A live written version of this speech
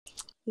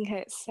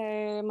Okay,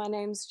 so my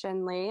name's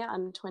Jen Lee.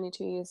 I'm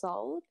 22 years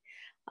old.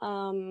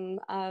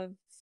 I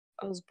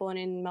was born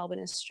in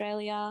Melbourne,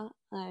 Australia.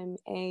 I'm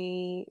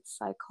a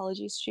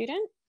psychology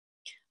student,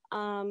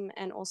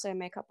 and also a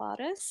makeup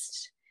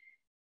artist.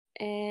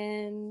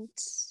 And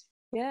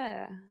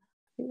yeah,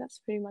 I think that's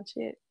pretty much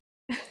it.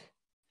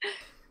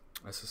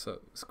 That's what's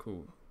up. It's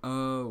cool.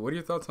 What are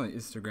your thoughts on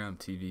Instagram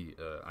TV?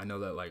 I know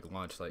that like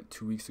launched like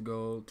 2 weeks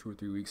ago, 2 or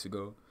 3 weeks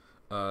ago.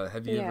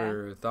 Have you Yeah.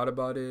 ever thought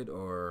about it,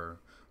 or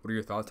what are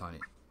your thoughts on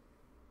it?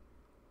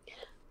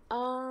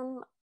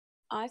 Um,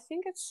 I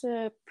think it's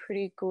a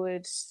pretty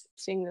good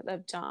thing that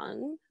they've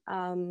done.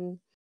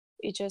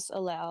 It just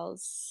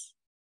allows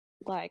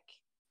like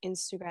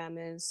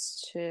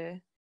Instagrammers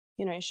to,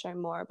 show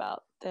more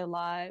about their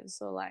lives,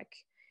 or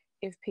like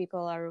if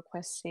people are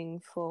requesting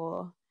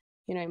for,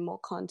 more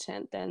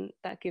content, then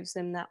that gives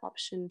them that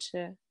option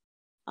to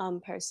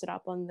post it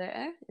up on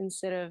there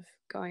instead of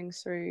going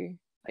through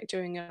like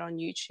doing it on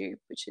YouTube,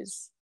 which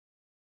is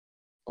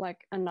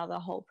like another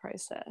whole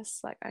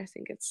process. Like I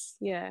think it's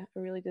a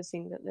really good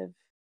thing that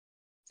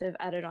they've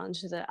added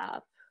onto the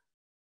app.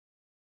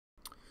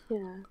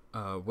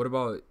 Yeah. What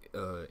about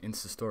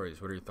Insta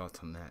Stories? What are your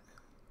thoughts on that?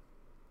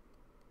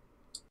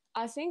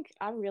 I think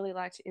I really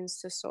liked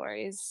Insta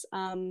stories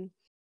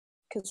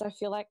because I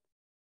feel like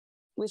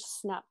with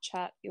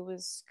Snapchat, it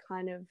was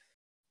kind of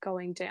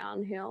going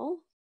downhill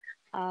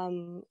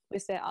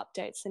with their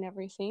updates and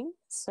everything.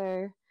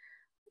 So,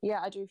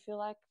 yeah, I do feel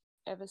like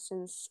ever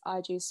since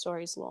IG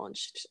stories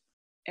launched,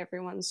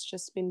 everyone's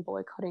just been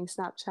boycotting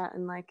Snapchat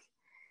and like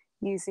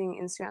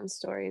using Instagram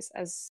stories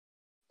as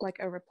like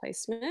a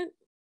replacement.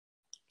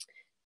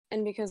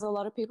 And because a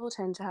lot of people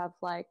tend to have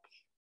like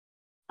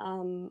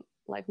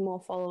more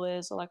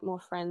followers or like more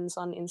friends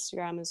on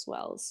Instagram as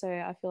well. So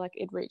I feel like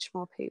it reached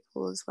more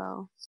people as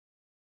well.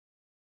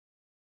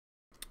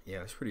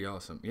 Yeah, it's pretty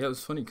awesome. Yeah, it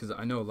was funny because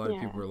I know a lot of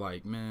people Yeah. were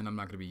like, "Man, I'm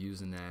not gonna be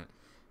using that."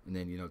 And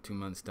then 2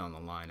 months down the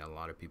line, a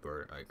lot of people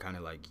are kind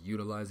of like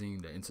utilizing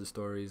the Insta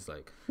Stories.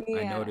 Like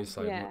I Yeah. noticed,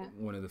 like Yeah.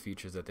 one of the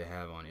features that they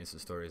have on Insta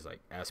Stories,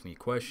 like ask me a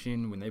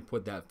question. When they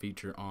put that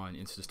feature on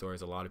Insta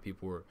Stories, a lot of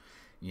people were,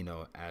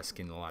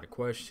 asking a lot of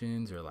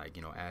questions, or like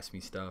ask me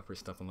stuff or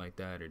something like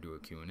that, or do a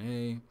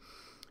Q&A.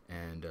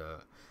 And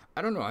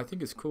I don't know. I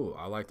think it's cool.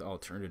 I like the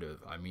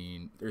alternative. I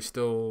mean, they're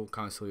still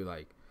constantly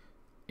like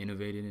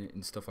innovating it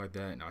and stuff like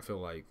that. And I feel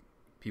like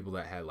people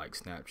that had like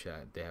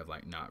Snapchat, they have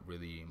like not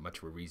really much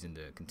of a reason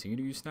to continue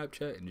to use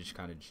Snapchat and just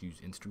kind of use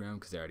Instagram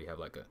because they already have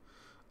like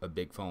a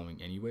big following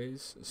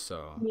anyways.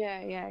 So Yeah.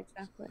 Yeah.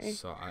 Exactly.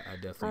 I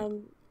definitely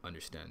Um,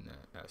 understand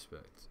that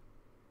aspect.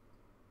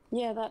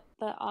 yeah. That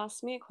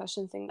asked me a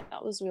question thing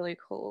that was really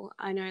cool.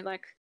 I know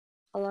like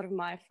a lot of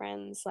my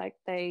friends like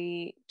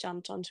they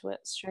jumped onto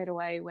it straight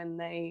away when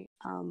they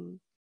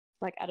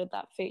like added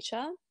that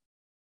feature.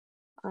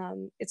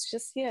 It's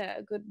just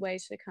a good way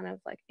to kind of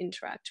like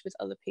interact with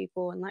other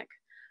people and like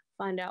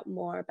find out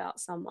more about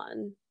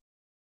someone.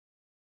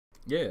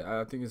 Yeah,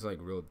 I think it's like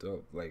real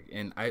dope. Like,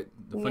 and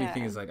the funny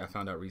thing Yeah. is like I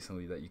found out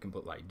recently that you can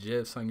put like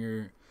gifs on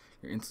your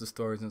Insta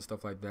stories and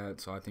stuff like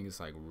that. So I think it's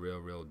like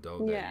real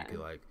dope that you Yeah. could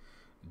like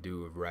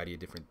do a variety of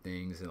different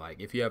things. And like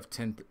if you have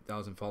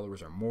 10,000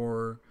 followers or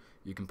more,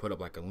 you can put up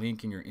like a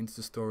link in your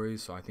Insta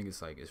stories. So I think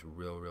it's like it's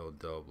real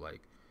dope.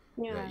 Like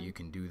that Yeah. you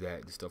can do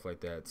that and stuff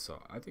like that.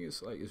 So I think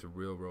it's like it's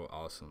real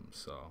awesome.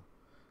 So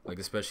like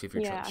especially if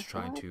you're Yeah, I feel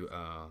trying like to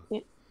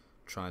it,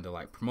 trying to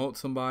like promote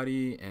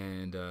somebody.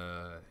 And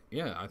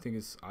yeah, I think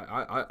it's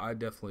I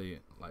definitely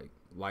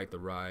like the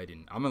ride,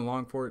 and I'm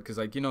along for it because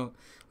like like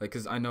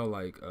because I know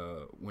like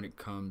when it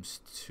comes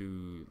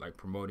to like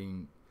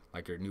promoting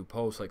like your new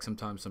post, like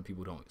sometimes some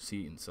people don't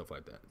see it and stuff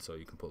like that, so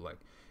you can put like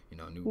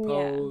new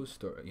yeah.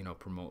 post, or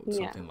promote Yeah.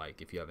 something like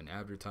if you have an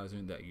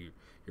advertisement that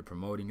you're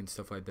promoting and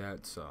stuff like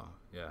that. So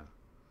yeah,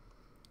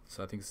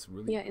 so I think it's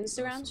really Yeah,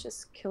 Instagram's awesome.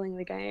 just killing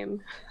the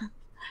game.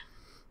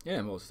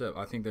 Yeah, most of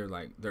I think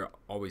they're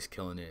always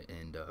killing it.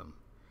 And I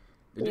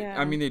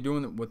Yeah. mean, they're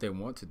doing what they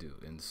want to do,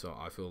 and so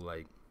I feel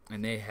like,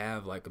 and they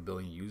have like 1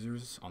 billion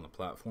users on the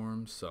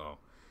platform, so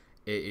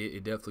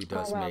it definitely Oh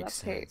does wow, make that's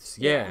sense. heaps.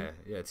 Yeah.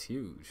 Yeah, it's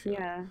huge. Yeah,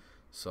 Yeah.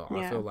 so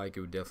I feel Yeah. like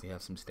it would definitely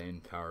have some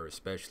staying power,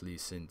 especially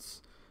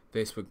since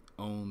Facebook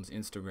owns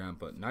Instagram.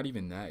 But not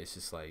even that. It's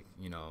just like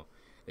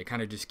they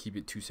kind of just keep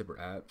it two separate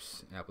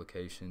apps,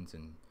 applications,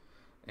 and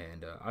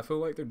I feel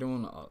like they're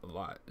doing a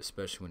lot,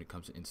 especially when it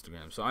comes to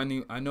Instagram. So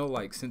I know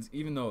like since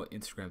even though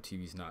Instagram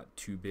TV is not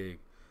too big,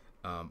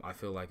 I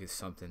feel like it's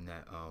something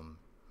that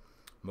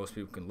most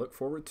people can look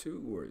forward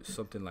to, or it's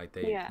something like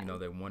they Yeah.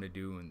 they want to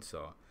do. And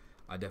so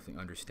I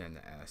definitely understand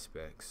the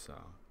aspects. So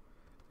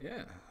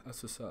yeah,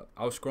 that's what's up.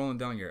 I was scrolling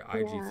down your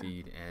IG Yeah.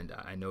 feed, and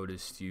I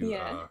noticed you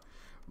Yeah.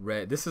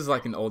 read. This is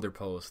like an older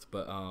post,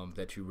 but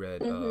that you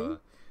read Mhm.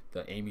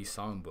 the Amy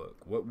songbook.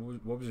 What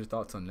was your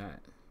thoughts on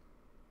that?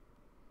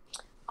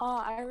 Oh,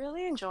 I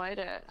really enjoyed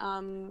it.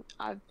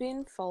 I've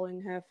been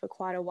following her for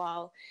quite a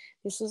while.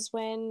 This was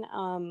when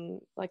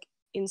like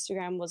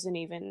Instagram wasn't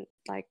even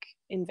like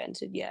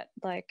invented yet.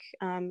 Like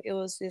it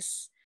was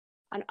this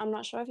I'm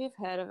not sure if you've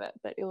heard of it,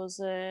 but it was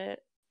a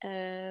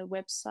a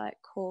website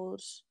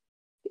called,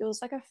 it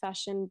was like a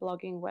fashion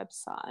blogging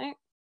website.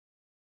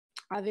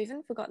 I've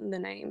even forgotten the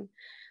name,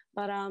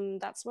 but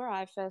that's where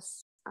I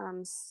first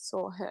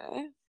saw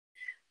her.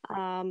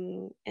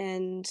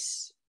 And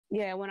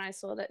yeah, when I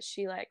saw that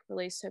she like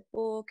released her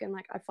book, and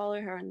like I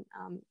follow her on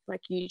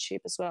like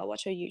YouTube as well,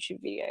 watch her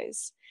YouTube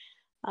videos.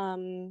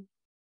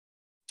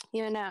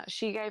 Yeah, now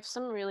she gave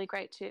some really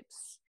great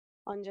tips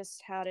on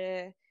just how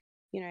to,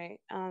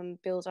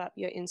 build up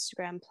your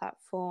Instagram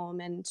platform,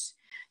 and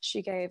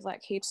she gave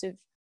like heaps of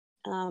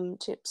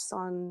tips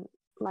on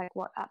like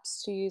what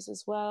apps to use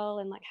as well,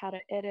 and like how to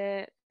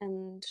edit,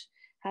 and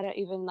how to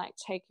even like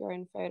take your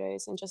own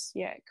photos and just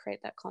create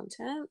that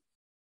content.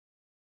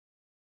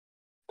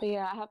 But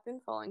yeah, I have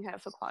been following her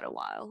for quite a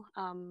while.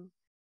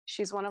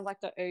 She's one of like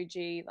the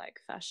OG like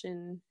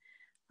fashion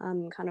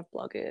kind of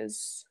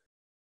bloggers.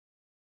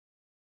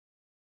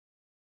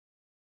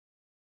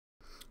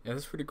 Yeah,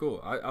 that's pretty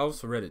cool. I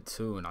also read it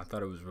too, and I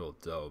thought it was real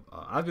dope.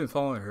 I've been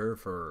following her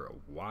for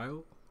a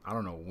while. I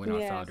don't know when I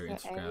Yeah, found her for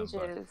Instagram,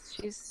 but ages.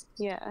 She's.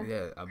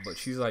 yeah, but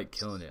she's like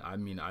killing it. I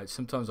mean, I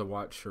sometimes I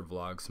watch her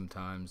vlogs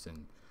sometimes,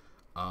 and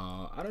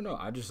I don't know.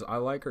 I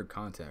like her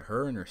content.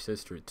 Her and her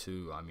sister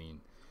too. I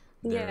mean,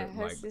 they're Yeah,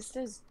 her like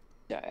sister's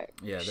dope.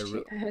 yeah, they're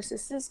real. Her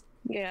sister's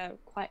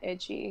quite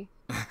edgy.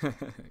 A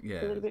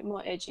Yeah. little bit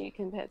more edgy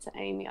compared to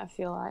Amy, I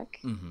feel like.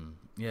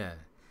 Yeah.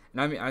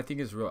 And I mean, I think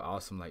it's real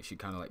awesome. Like she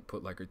kind of like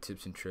put like her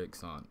tips and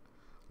tricks on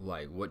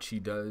like what she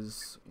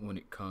does when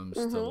it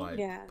comes to like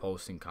Yeah.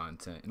 posting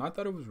content. And I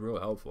thought it was real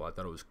helpful. I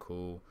thought it was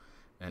cool.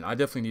 And I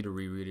definitely need to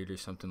reread it or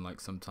something like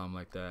sometime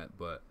like that.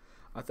 But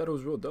I thought it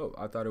was real dope.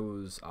 I thought it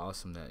was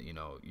awesome that,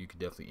 you could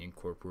definitely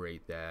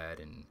incorporate that.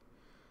 And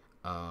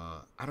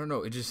I don't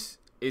know.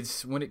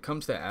 It's when it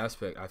comes to that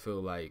aspect, I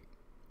feel like,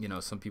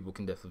 some people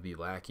can definitely be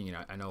lacking.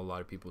 And I know a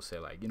lot of people say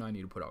like, I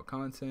need to put out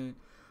content,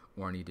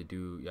 or I need to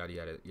do yada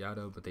yada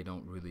yada, but they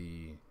don't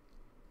really,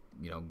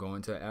 go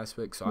into that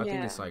aspect. So I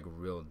think Yeah. it's like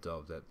real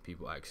dope that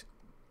people actually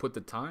put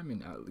the time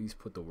and at least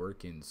put the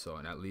work in. So,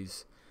 and at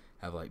least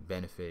have like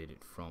benefited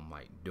from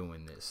like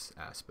doing this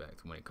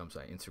aspect when it comes to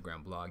like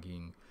Instagram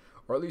blogging,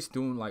 or at least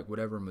doing like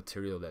whatever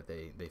material that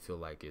they feel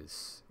like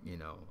is,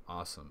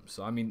 awesome.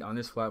 So I mean, on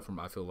this platform,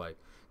 I feel like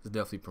it's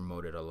definitely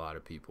promoted a lot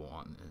of people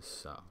on this.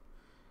 So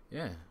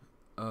yeah.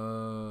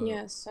 Uh,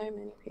 Yeah, so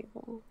many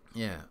people.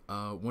 yeah.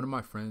 One of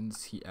my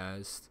friends, he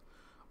asked,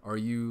 "Are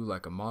you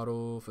like a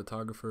model,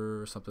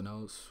 photographer, or something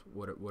else?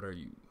 What are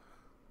you?"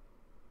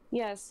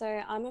 Yeah, so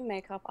I'm a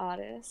makeup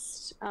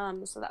artist.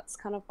 So that's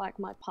kind of like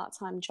my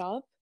part-time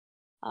job.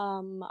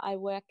 I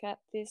work at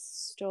this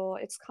store.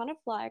 It's kind of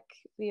like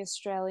the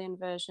Australian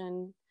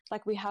version.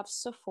 Like we have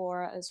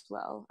Sephora as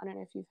well. I don't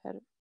know if you've heard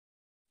of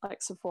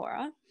like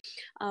Sephora,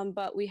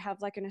 but we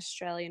have like an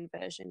Australian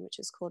version which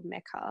is called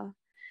Mecca,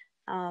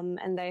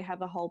 and they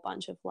have a whole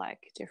bunch of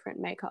like different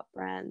makeup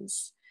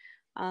brands.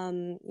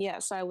 Yeah,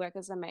 so I work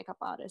as a makeup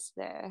artist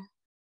there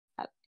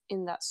at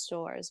in that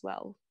store as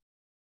well.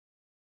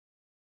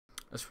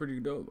 That's pretty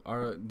dope.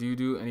 Do you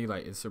do any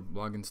like Insta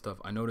blogging stuff?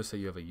 I noticed that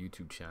you have a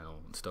YouTube channel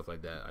and stuff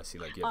like that. I see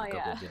like you have Oh a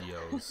couple yeah, of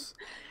videos.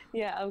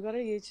 yeah. I've got a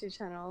YouTube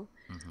channel.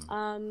 hmm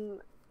Um,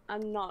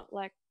 I'm not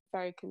like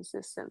very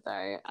consistent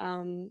though.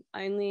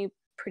 I only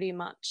pretty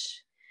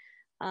much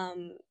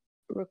um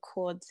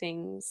record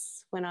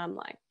things when I'm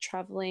like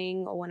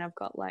traveling, or when I've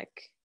got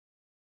like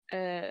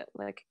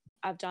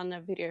I've done a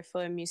video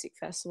for a music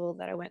festival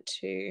that I went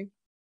to.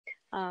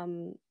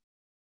 Um,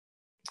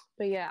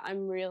 but yeah,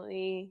 I'm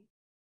really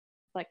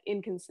like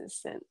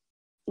inconsistent.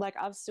 Like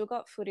I've still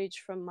got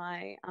footage from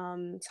my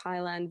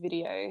Thailand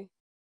video,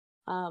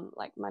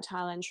 like my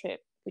Thailand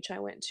trip, which I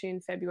went to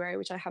in February,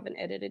 which I haven't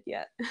edited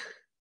yet.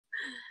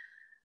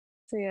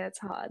 So yeah, it's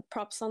hard.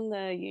 Props on the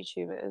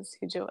YouTubers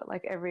who do it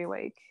like every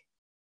week.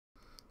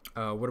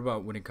 What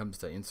about when it comes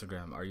to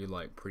Instagram? Are you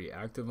like pretty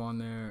active on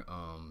there?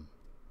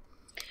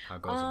 How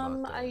goes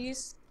about that? I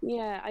used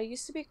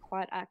to be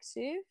quite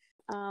active.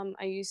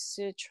 I used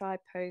to try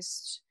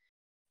post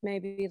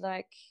maybe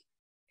like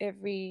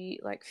every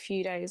like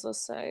few days or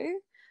so.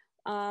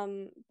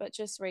 But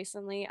just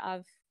recently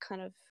I've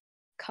kind of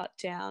cut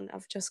down.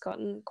 I've just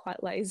gotten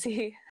quite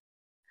lazy.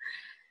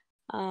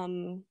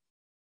 um,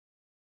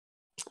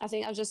 I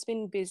think I've just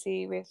been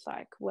busy with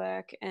like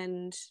work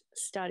and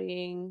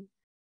studying,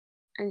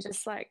 and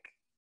just like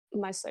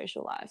my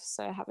social life.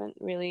 So I haven't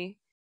really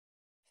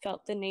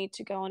felt the need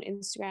to go on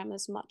Instagram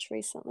as much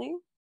recently.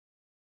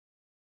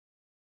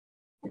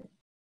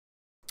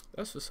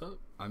 That's what's up.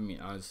 I mean,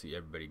 honestly,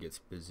 everybody gets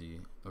busy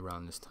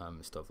around this time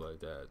and stuff like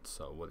that.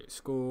 So whether it's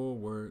school,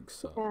 work,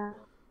 so Yeah.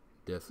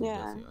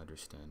 Yeah. definitely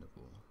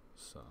understandable.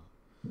 So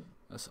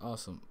that's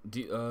awesome.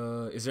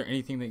 Is there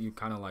anything that you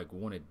kind of like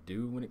want to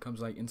do when it comes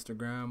to, like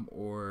Instagram,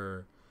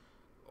 or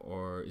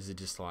is it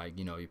just like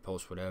you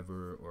post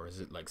whatever, or is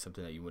it like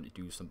something that you want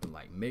to do, something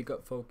like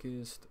makeup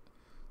focused,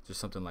 just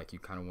something like you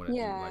kind of want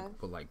to do, Yeah. like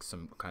put like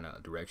some kind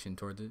of direction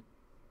towards it?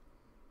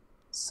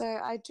 So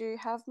I do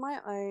have my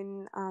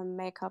own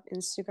makeup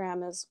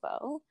Instagram as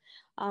well,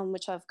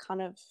 which I've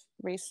kind of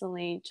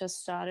recently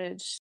just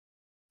started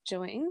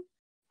doing.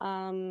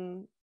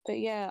 But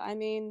yeah, I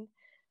mean,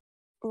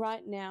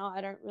 right now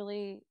I don't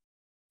really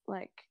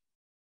like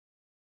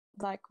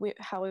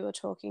how we were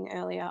talking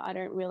earlier. I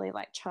don't really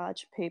like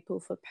charge people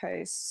for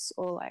posts,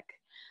 or like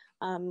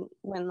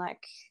when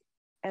like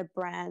a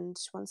brand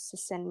wants to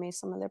send me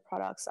some of their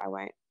products, I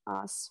won't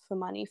ask for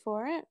money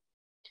for it.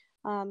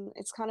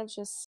 It's kind of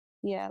just,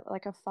 yeah,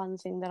 like a fun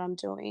thing that I'm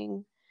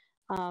doing.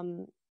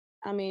 Um,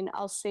 I mean,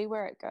 I'll see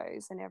where it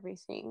goes and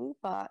everything,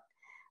 but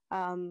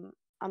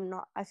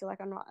I feel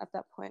like I'm not at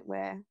that point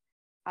where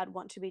I'd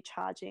want to be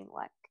charging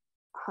like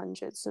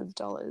hundreds of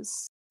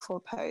dollars for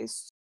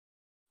posts,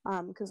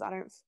 because I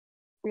don't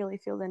really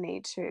feel the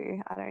need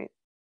to. I don't,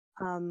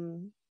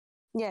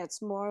 yeah,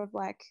 it's more of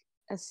like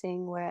a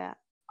thing where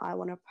I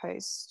want to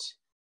post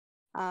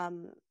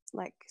um,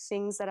 like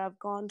things that I've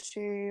gone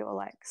to, or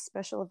like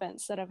special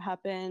events that have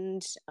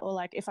happened, or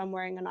like if I'm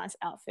wearing a nice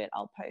outfit,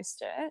 I'll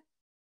post it.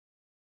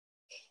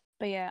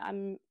 But yeah,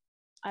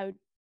 I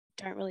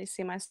don't really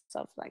see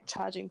myself like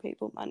charging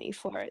people money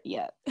for it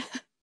yet.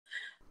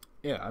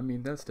 Yeah, I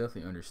mean that's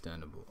definitely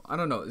understandable. I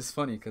don't know. It's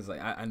funny because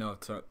like I know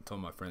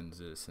told my friends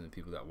this and the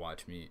people that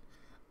watch me.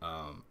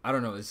 I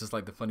don't know. It's just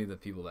like the funny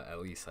that people that at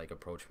least like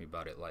approach me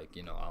about it. Like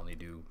I only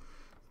do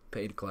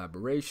paid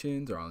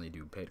collaborations or I only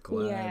do paid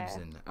collabs, Yeah.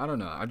 and I don't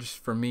know. I just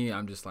for me,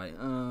 I'm just like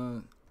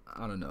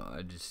I don't know.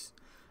 I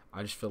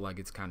just feel like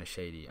it's kind of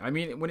shady. I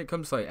mean, when it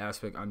comes to like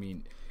aspect, I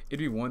mean, it'd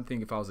be one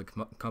thing if I was a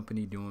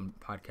company doing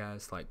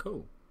podcasts, like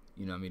cool.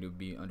 I mean, it would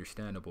be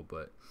understandable,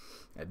 but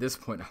at this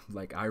point, I'm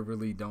like, I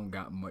really don't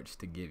got much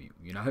to give you.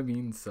 You know what I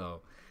mean?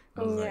 So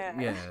I was like, Yeah.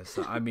 yeah.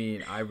 So I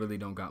mean, I really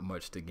don't got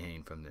much to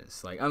gain from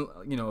this. Like,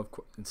 of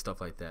course, and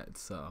stuff like that.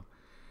 So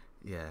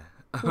yeah,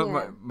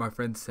 my Yeah. my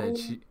friend I said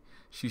mean,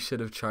 she should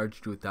have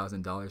charged you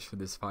 $1,000 for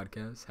this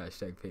podcast.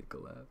 Hashtag paid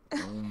collab.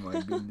 Oh my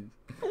goodness,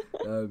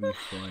 that would be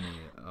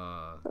funny.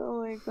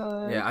 oh my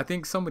god. Yeah, I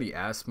think somebody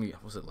asked me.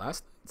 Was it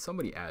last?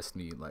 Somebody asked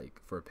me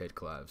like for a paid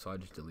collab, so I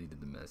just deleted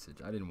the message.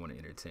 I didn't want to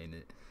entertain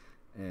it,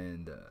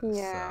 and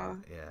so Yeah.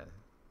 yeah,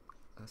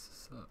 that's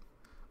what's up.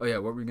 Oh yeah,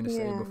 what were you gonna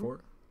say Yeah.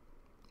 before?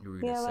 You were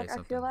gonna Yeah, say like I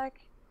feel something. like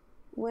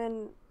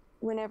when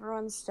when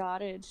everyone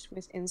started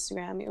with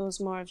Instagram, it was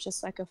more of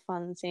just like a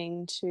fun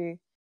thing to,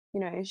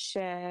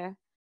 share,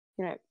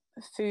 you know,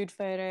 food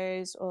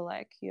photos or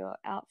like your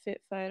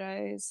outfit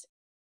photos.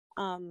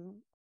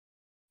 Um,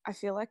 I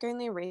feel like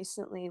only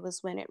recently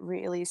was when it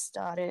really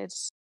started,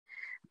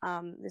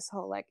 this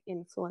whole like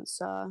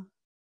influencer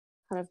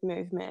kind of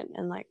movement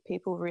and like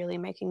people really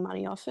making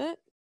money off it.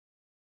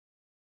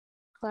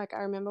 Like I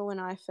remember when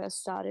I first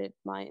started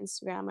my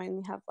Instagram, I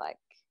only have like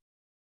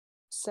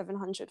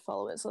 700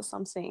 followers or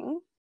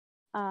something.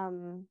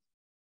 Um,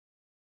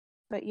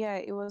 but yeah,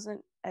 it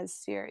wasn't as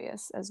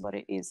serious as what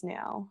it is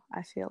now,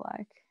 I feel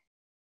like.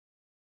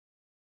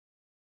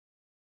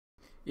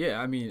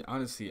 Yeah, I mean,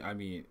 honestly, I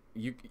mean,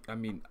 I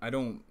mean, I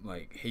don't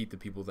like hate the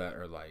people that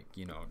are like,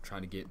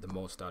 trying to get the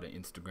most out of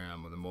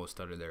Instagram or the most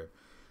out of their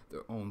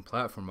own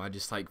platform. I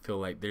just like feel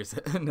like there's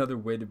another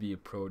way to be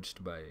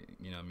approached by it,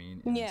 you know what I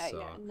mean? And Yeah,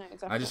 yeah, so no,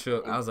 I just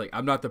feel I definitely. was like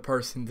I'm not the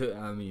person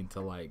to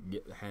to like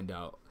hand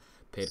out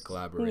paid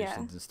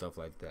Yeah, collaborations and stuff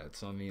like that.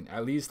 So I mean,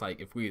 at least like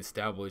if we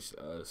establish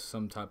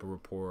some type of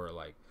rapport or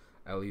like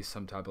at least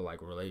some type of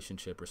like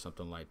relationship or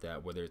something like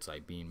that, whether it's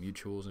like being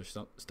mutuals or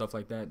stuff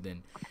like that,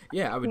 then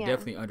yeah, I would yeah,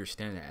 definitely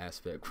understand that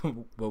aspect.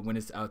 But when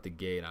it's out the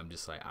gate, I'm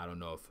just like, I don't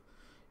know if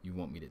you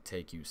want me to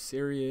take you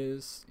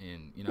serious,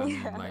 and you know what I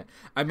mean. yeah, Like,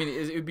 I mean,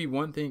 it'd be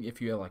one thing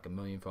if you had like 1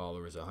 million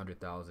followers,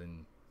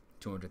 100,000,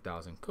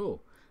 200,000,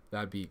 cool,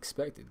 that'd be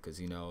expected because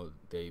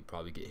they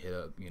probably get hit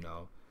up,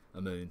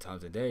 1 million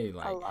times a day,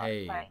 a like, lot,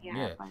 hey, but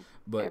yeah, yeah, like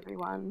but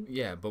everyone.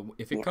 yeah, but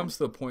if it Yeah, comes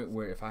to the point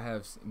where if I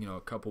have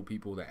a couple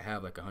people that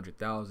have like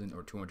 100,000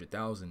 or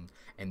 200,000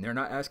 and they're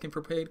not asking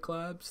for paid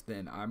collabs,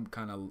 then I'm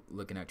kind of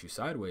looking at you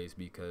sideways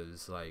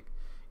because like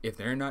if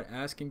they're not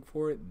asking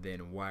for it,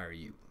 then why are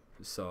you?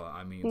 So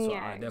I mean, so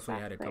yeah, I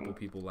definitely had a couple exactly.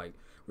 people like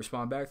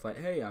respond back like,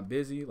 hey, I'm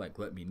busy, like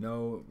let me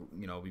know,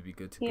 we'd be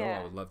good to go. I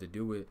Yeah, would love to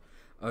do it.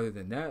 Other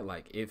than that,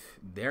 like if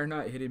they're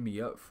not hitting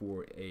me up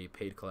for a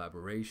paid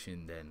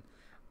collaboration, then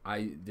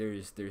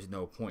there's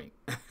no point.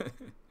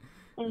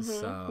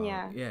 So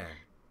yeah. yeah,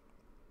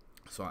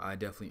 so I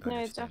definitely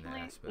No, understand that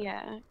definitely, aspect.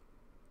 yeah.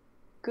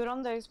 Good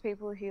on those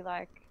people who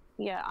like,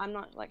 yeah, I'm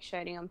not like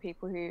shading on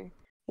people who,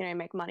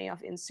 make money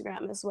off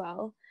Instagram as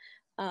well.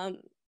 Um,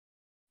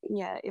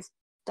 yeah, if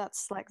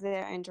that's like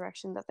their own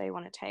direction that they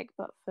want to take.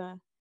 But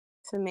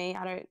for me,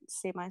 I don't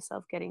see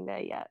myself getting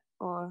there yet,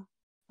 or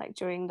like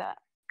doing that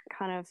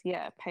kind of,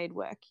 yeah, paid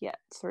work yet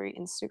through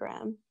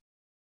Instagram.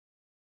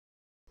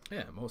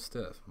 Yeah, most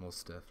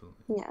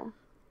definitely. Yeah.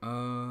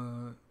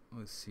 Uh,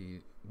 let's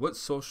see. What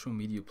social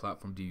media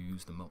platform do you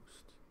use the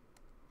most?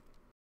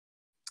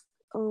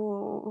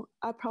 Oh,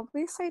 I'd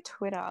probably say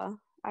Twitter.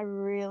 I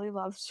really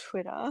love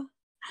Twitter.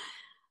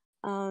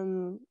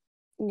 Um,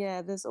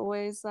 yeah, there's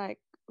always like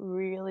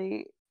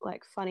really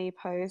like funny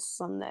posts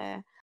on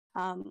there.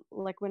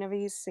 Like whenever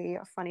you see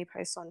a funny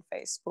post on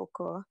Facebook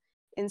or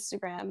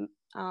Instagram,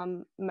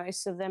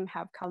 most of them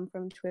have come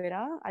from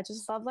Twitter. I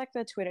just love like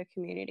the Twitter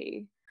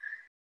community.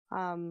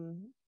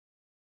 Um,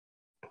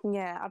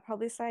 yeah, I'd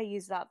probably say I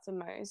use that the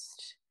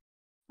most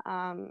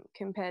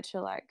compared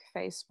to like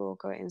Facebook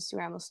or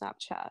Instagram or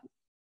Snapchat.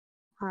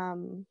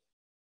 Um,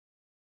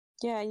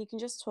 yeah, and you can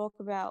just talk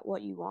about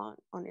what you want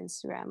on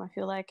Instagram. I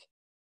feel like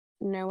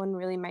no one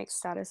really makes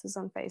statuses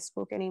on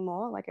Facebook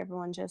anymore. Like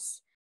everyone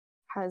just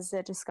has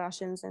their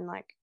discussions and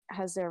like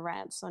has their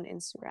rants on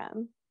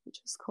Instagram,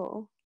 which is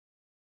cool.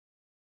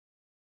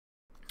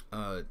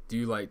 Do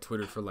you like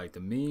Twitter for like the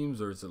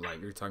memes, or is it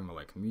like you're talking about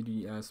like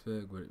community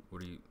aspect?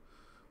 What do you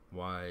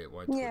why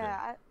Twitter?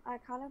 Yeah, I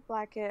kind of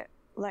like it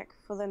like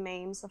for the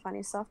memes, the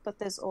funny stuff, but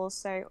there's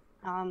also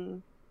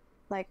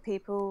like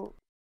people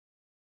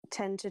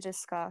tend to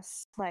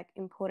discuss like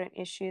important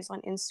issues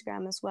on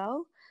Instagram as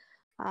well.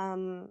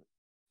 Um,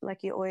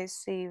 like you always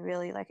see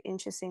really like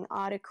interesting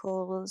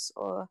articles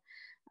or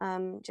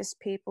just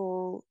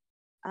people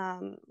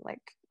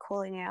like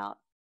calling out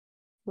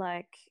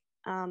like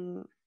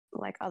um,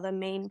 like other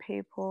mean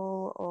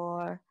people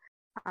or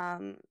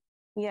um,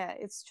 yeah,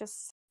 it's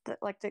just that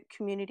like the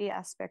community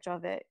aspect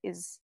of it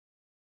is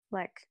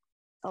like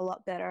a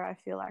lot better. I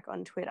feel like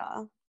on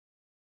Twitter.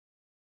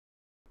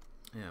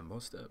 Yeah,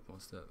 most step.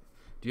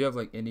 Do you have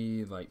like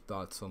any like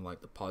thoughts on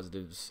like the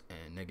positives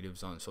and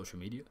negatives on social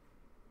media?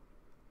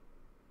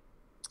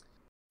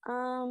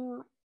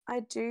 Um,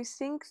 I do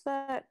think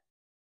that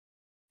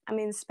I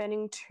mean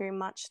spending too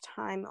much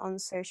time on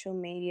social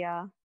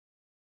media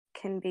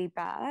can be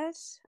bad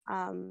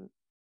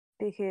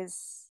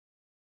because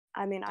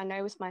I mean, I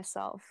know with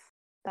myself,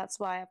 that's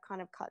why I've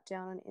kind of cut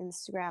down on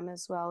Instagram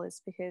as well,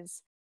 is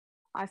because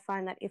I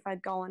find that if I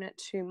go on it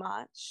too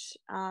much,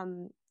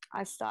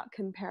 I start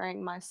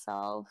comparing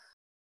myself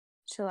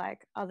to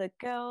like other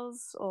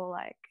girls or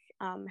like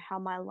how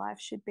my life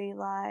should be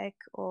like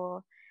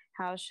or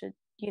how I should,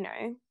 you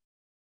know,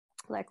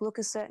 like look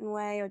a certain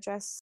way or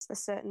dress a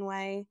certain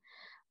way.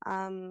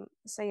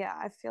 So yeah,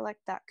 I feel like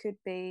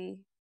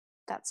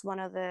that's one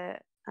of the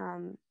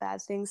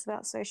bad things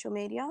about social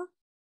media.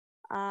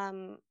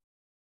 Um,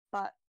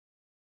 but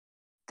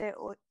there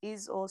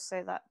is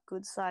also that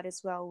good side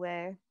as well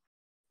where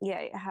yeah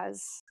it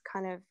has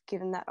kind of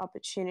given that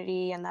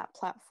opportunity and that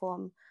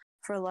platform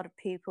for a lot of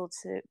people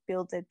to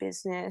build their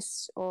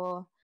business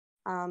or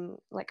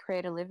like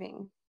create a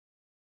living.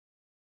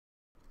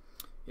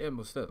 Yeah,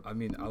 most stuff. I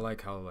mean, I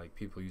like how like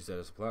people use that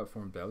as a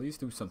platform, but at least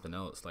do something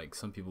else. Like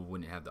some people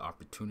wouldn't have the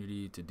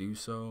opportunity to do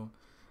so,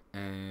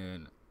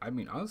 and I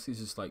mean, honestly,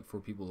 it's just like for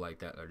people like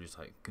that are just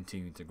like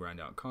continuing to grind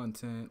out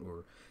content,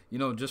 or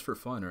just for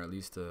fun, or at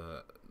least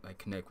to like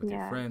connect with your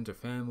Yeah. friends or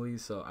family.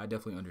 So I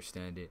definitely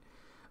understand it.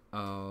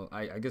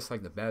 I guess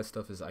like the bad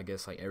stuff is I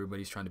guess like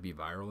everybody's trying to be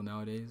viral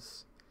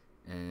nowadays,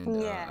 and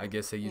I Yeah,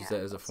 guess they use yeah,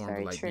 that as a that's form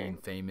of very like being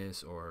true.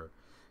 famous or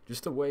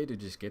just a way to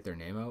just get their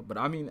name out. But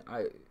I mean,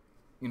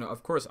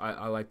 of course,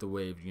 I like the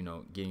way of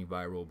getting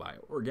viral by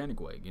organic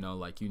way.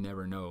 Like you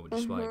never know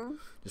Mm-hmm.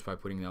 just by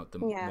putting out the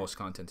Yeah. most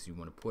content you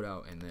want to put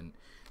out, and then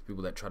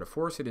people that try to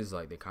force it is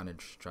like they kind of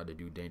try to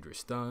do dangerous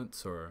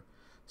stunts or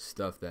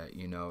stuff that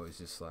is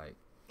just like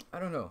I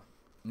don't know,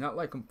 not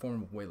like a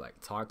form of way like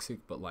toxic,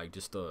 but like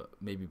just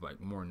maybe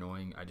like more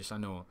annoying. I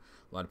know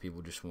a lot of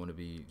people just want to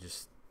be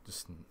just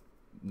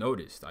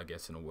noticed, I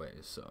guess, in a way.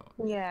 So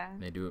Yeah.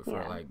 they do it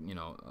for Yeah, like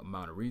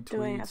amount of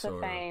doing it retweets for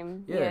or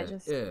fame, yeah, yeah,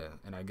 just yeah.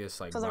 And I guess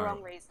like for the viral.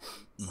 wrong reasons.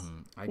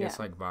 I Yeah. guess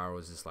like viral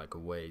is just like a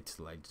way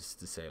to like just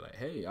to say like,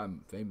 hey,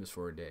 I'm famous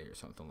for a day or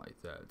something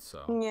like that.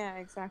 So Yeah,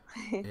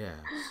 exactly. yeah,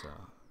 so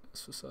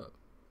that's what's up.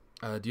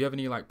 Do you have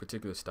any like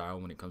particular style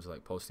when it comes to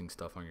like posting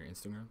stuff on your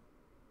Instagram?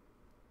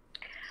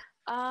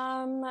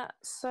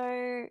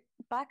 So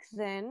back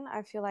then,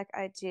 I feel like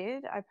I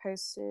did. I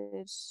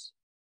posted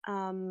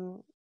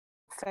um,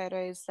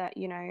 photos that,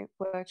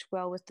 worked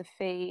well with the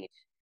feed.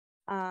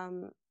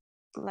 Um,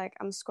 like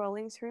I'm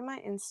scrolling through my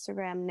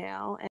Instagram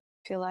now and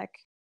I feel like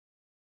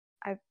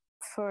I,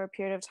 for a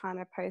period of time,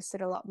 I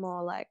posted a lot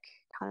more like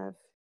kind of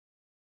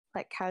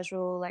like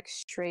casual, like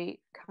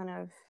street kind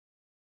of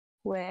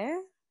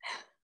wear.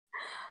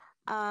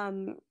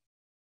 Um,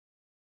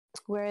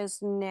 whereas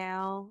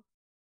now,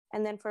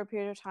 and then for a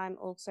period of time,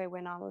 also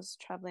when I was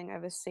traveling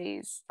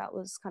overseas, that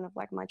was kind of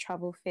like my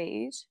travel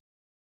feed.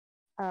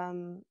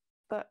 Um,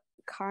 but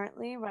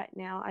currently, right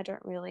now, I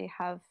don't really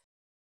have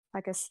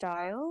like a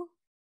style.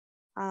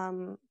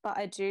 But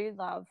I do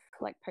love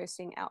like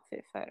posting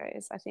outfit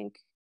photos. I think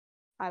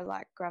I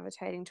like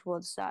gravitating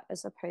towards that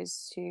as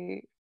opposed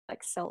to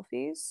like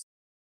selfies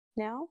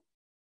now.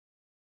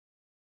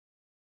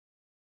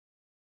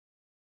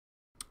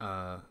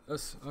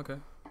 That's okay.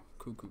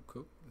 Cool, cool,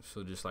 cool.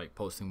 So just like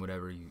posting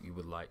whatever you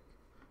would like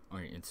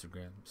on your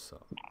Instagram.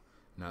 So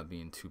not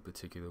being too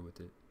particular with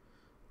it.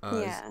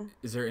 Is Yeah.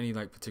 is there any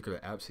like particular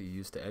apps that you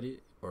use to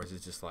edit, or is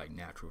it just like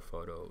natural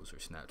photos or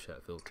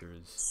Snapchat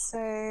filters?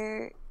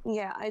 So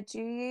yeah, I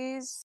do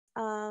use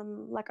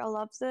like I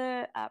love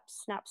the app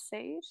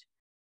Snapseed.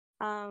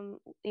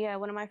 Yeah,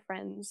 one of my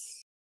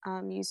friends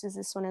uses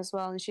this one as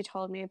well, and she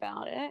told me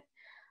about it.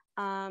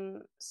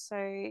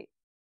 So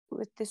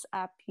with this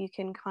app, you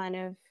can kind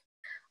of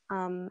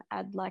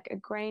add like a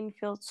grain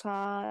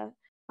filter.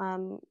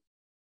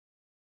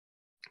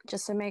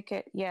 just to make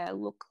it,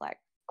 look like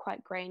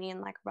quite grainy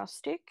and like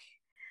rustic.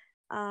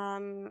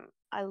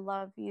 I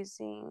love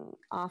using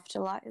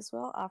Afterlight as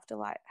well.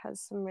 Afterlight has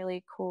some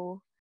really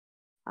cool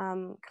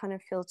kind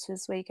of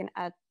filters where you can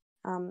add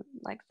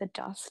like the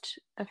dust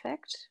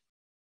effect.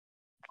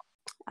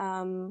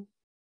 So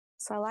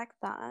I like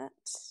that.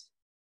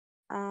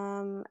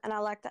 And I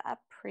like the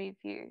app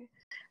Preview.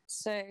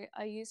 So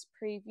I use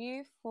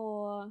Preview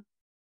for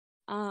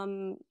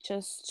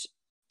just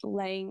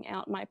laying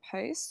out my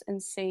posts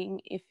and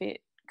seeing if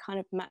it kind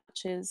of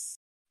matches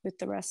with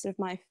the rest of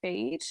my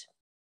feed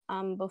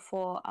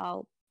before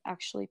I'll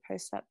actually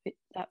post that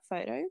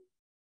photo.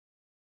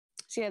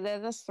 So yeah, they're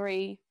the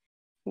three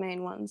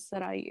main ones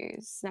that I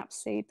use: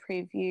 Snapseed,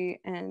 Preview,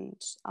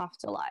 and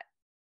Afterlight.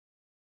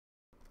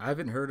 I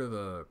haven't heard of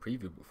a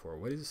Preview before.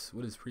 What is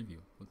Preview?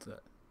 What's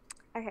that?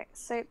 Okay,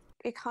 so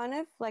it kind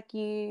of like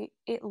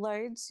it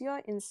loads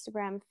your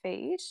Instagram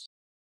feed,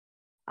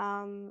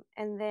 and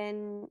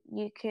then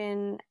you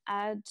can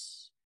add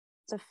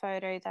the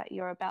photo that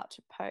you're about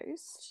to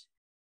post,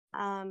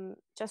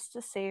 just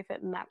to see if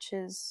it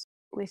matches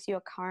with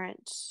your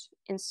current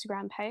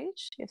Instagram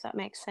page, if that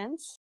makes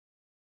sense.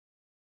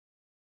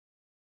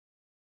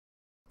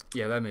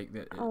 Yeah, that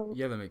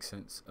makes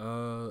sense.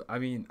 I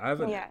mean, I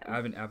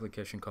have an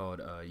application called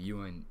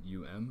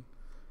UNUM,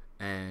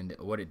 and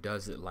what it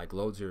does, it like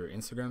loads your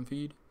Instagram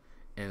feed,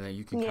 and then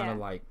you can kind of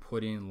like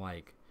put in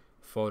like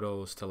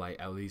photos to like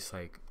at least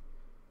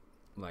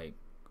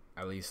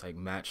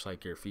match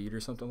like your feed or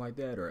something like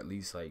that, or at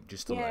least like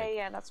just to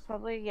that's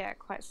probably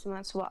quite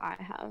similar to what I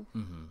have.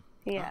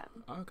 Okay.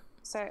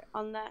 So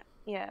on that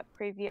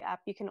Preview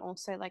app, you can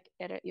also like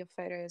edit your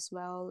photo as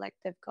well. Like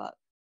they've got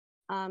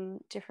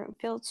different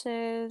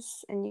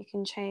filters, and you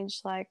can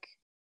change like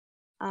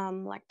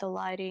the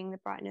lighting, the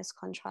brightness,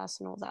 contrast,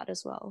 and all that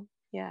as well.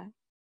 Yeah.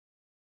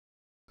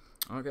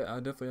 Okay, I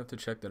definitely have to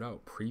check that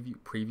out.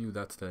 Preview.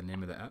 That's the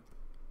name of the app.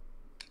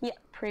 Yeah,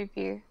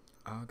 Preview.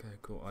 Okay,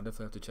 cool. I'll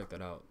definitely have to check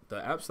that out. The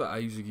apps that I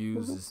usually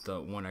use is the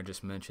one I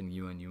just mentioned,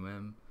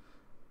 UNUM.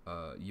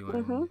 Where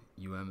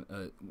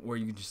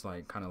you can just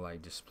like kind of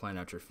like just plan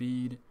out your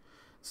feed,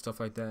 stuff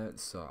like that.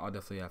 So I'll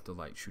definitely have to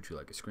like shoot you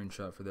like a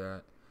screenshot for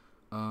that.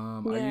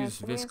 I use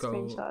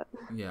VSCO.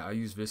 Yeah, I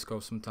use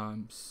VSCO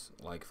sometimes.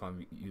 Like if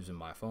I'm using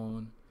my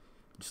phone,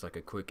 just like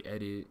a quick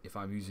edit. If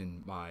I'm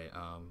using my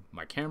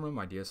my camera,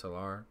 my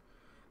DSLR,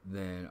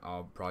 then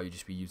I'll probably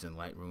just be using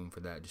Lightroom for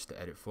that, just to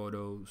edit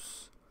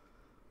photos.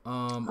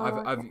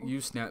 I've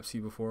used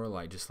Snapseed before,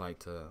 like just like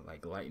to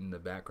like lighten the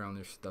background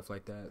and stuff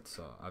like that.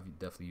 So I've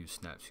definitely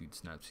used Snapseed.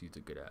 Snapseed's a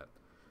good app.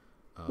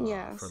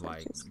 For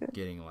like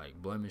getting like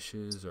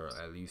blemishes, or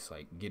at least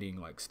like getting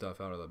like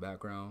stuff out of the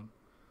background.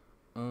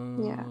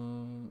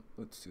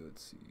 Let's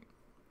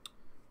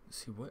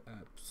see what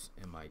apps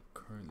am I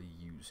currently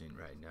using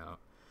right now.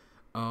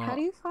 How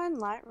do you find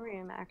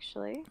Lightroom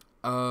actually?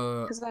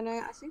 Because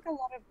I think a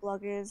lot of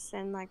bloggers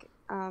and like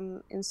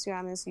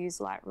Instagrammers use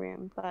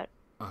Lightroom, but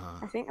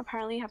I think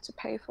apparently you have to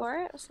pay for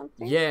it or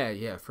something.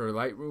 Yeah. For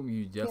Lightroom,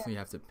 you definitely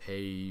have to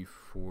pay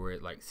for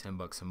it, like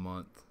 $10 a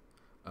month.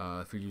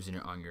 If you're using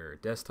it on your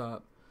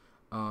desktop.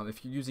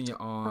 If you're using it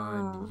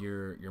on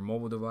your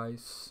mobile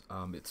device,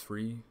 it's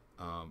free.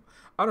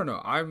 I don't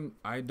know.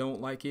 I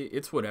don't like it.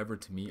 It's whatever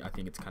to me. I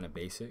think it's kind of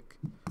basic.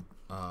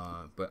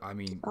 But I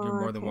mean, you're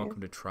more than welcome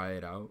to try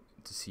it out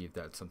to see if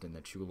that's something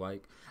that you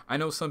like. I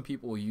know some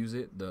people use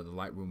it, the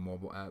Lightroom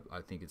mobile app. I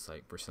think it's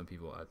like, for some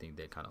people, I think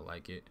they kind of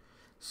like it.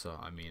 So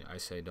I mean, I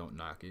say don't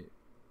knock it,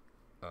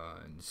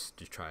 and just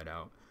try it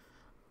out.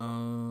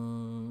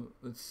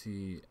 Let's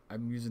see.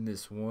 I'm using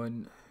this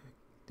one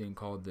thing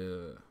called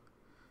the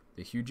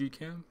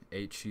HujiCam,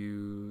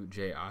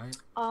 HUJI.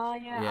 Oh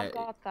yeah, I've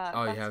got that.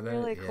 Oh, that's you have that?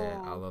 Really cool.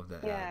 Yeah, I love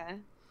that. Yeah.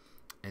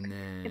 And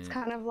then it's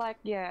kind of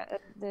like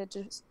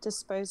the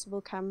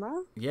disposable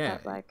camera. Yeah.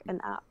 But like an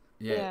app.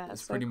 Yeah,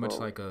 it's pretty much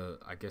like a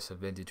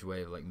vintage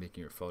way of like making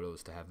your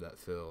photos to have that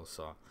feel.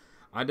 So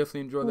I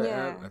definitely enjoy that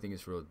app. I think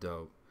it's real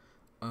dope.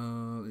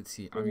 Let's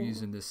see. I'm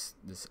using this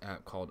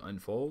app called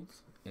Unfold,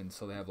 and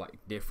so they have like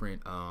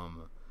different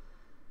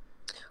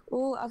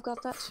Oh, I've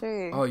got that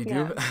too. Oh, you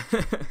do?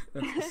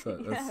 That's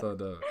so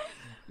dope.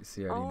 You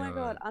see, I already know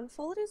God,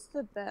 Unfold is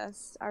the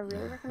best. I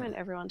really recommend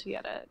everyone to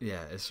get it.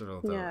 Yeah, it's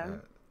real dope. Yeah.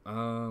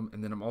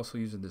 And then I'm also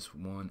using this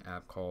one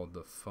app called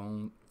the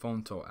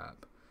Phonto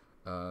app.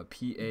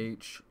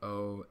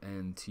 PHONTO.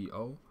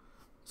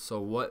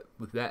 So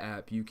with that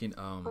app, you can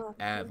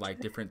add like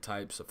different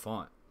types of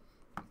font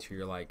to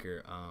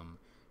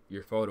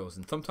your photos,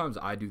 and sometimes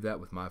I do that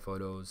with my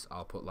photos.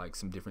 I'll put like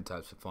some different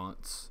types of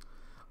fonts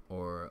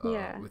or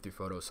with your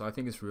photos. So I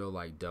think it's real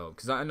like dope,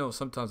 because I know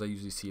sometimes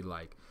I'll see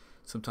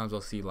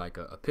like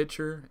a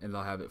picture, and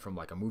they'll have it from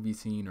like a movie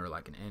scene or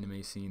like an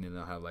anime scene, and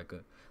they'll have like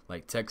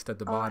text at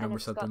the bottom or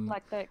something.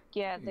 Got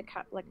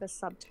like the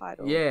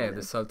subtitle. Yeah,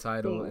 the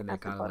subtitle, and they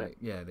kind of like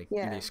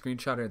they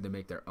screenshot it and they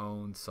make their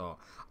own. So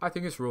I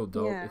think it's real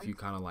dope if you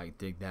kind of like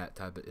dig that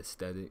type of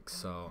aesthetic.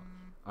 So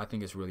I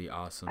think it's really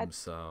awesome.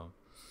 So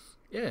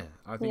Yeah,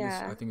 I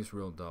Yeah, think it's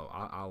real dope.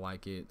 I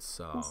like it.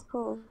 that's So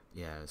cool.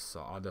 yeah,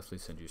 so I'll definitely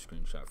send you a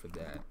screenshot for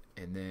that.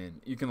 And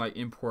then you can like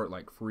import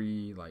like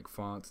free like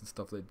fonts and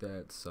stuff like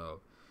that.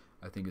 So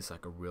I think it's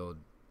like a real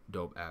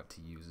dope app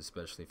to use,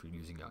 especially if you're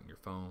using it on your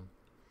phone.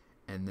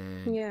 And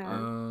then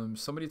Yeah.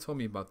 somebody told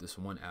me about this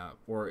one app,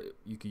 or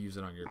you can use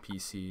it on your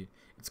PC.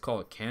 It's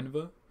called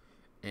Canva,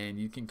 and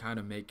you can kind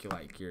of make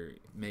like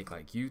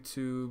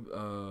YouTube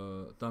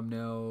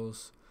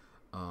thumbnails,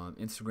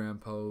 Instagram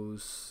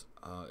posts.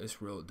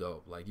 It's real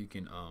dope. Like you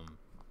can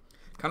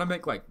kind of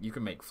make like you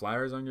can make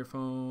flyers on your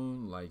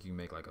phone. Like you can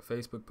make like a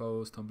Facebook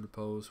post, Tumblr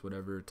post,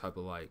 whatever type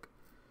of like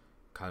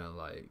kind of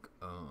like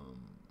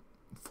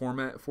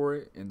format for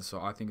it. And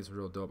so I think it's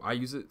real dope. I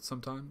use it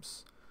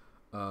sometimes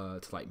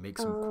to like make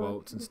some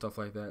quotes and Okay. stuff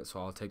like that. So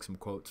I'll take some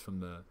quotes from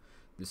the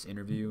this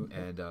interview,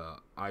 and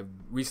I've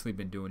recently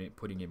been doing it,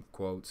 putting in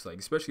quotes, like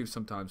especially if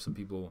sometimes some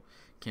people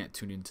can't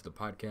tune into the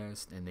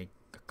podcast, and they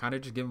kind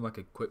of just give them like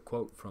a quick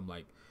quote from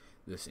like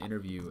this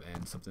interview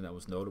and something that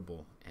was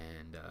notable,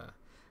 and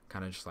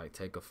kind of just like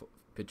take a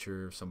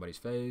picture of somebody's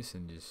face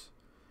and just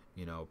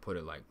put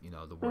it like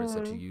the words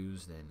that you Mm,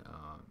 used, and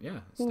yeah,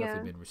 it's yeah.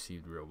 definitely been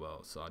received real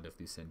well. So I'll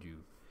definitely send you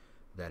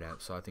that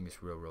app. So I think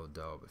it's real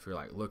dope. If you're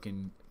like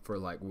looking for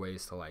like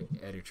ways to like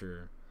edit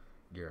your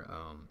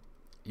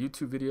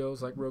YouTube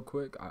videos like real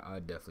quick, I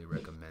definitely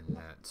recommend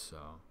that. So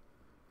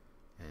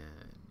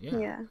and yeah,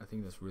 Yeah. I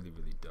think that's really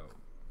dope.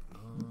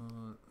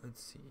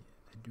 Let's see.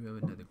 I do have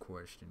another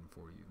question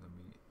for you.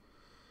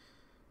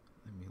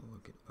 Let me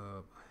look it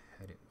up.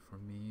 I had it for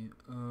me.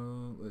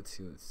 Let's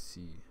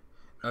see.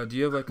 Do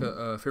you have like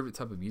a favorite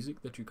type of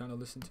music that you kind of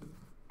listen to?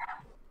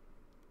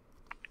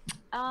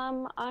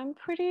 I'm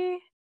pretty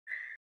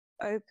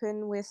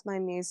open with my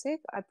music.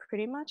 I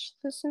pretty much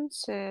listen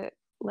to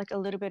like a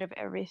little bit of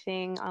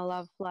everything. I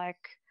love like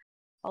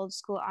old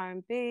school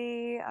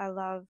R&B. I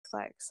love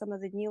like some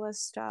of the newer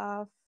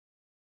stuff.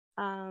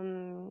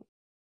 Um,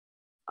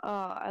 oh,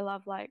 I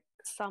love like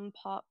some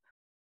pop.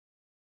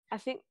 I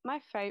think my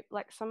favorite,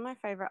 like some of my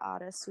favorite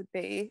artists would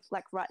be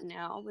like right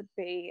now would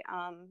be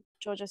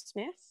Georgia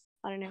Smith.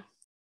 I don't know if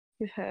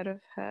you've heard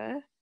of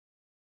her.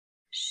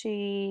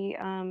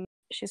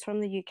 She's from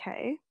the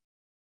UK.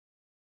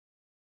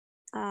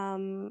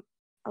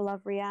 I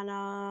love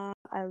Rihanna.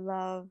 I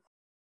love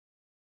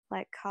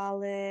like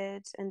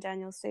Khalid and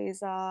Daniel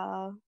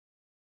Caesar.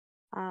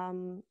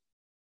 Um,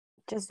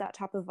 just that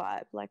type of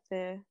vibe, like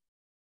the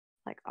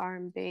like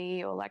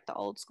R&B or like the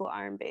old school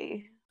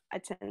R&B. I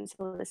tend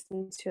to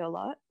listen to a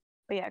lot.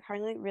 But yeah,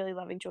 currently really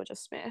loving Georgia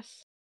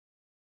Smith.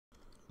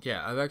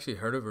 Yeah, I've actually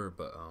heard of her,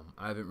 but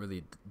I haven't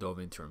really dove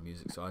into her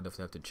music, so I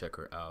definitely have to check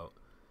her out.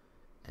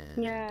 And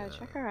Yeah,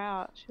 check her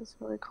out. She's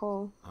really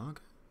cool.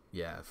 okay,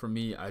 yeah, for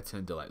me, I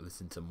tend to like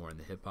listen to more in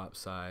the hip hop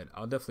side.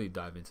 I'll definitely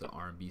dive into the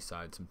R&B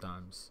side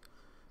sometimes,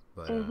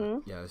 but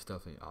Mhm. yeah, it's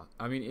definitely.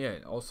 I mean, yeah,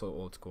 also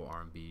old school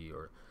R&B,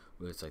 or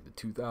where it's like the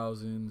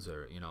 2000s,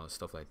 or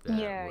stuff like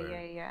that, Yeah,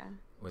 where yeah, yeah.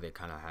 they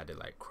kind of had to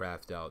like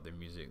craft out their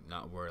music,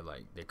 not where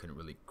like they couldn't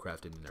really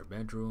craft it in their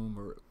bedroom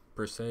or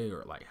per se,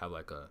 or like have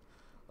like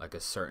a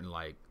certain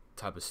like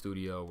type of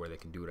studio where they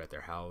can do it at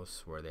their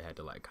house, where they had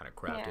to like kind of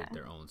craft Yeah. it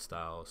their own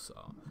style.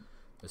 So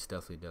it's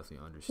definitely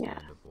Yeah.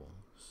 understandable.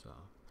 So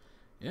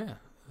yeah,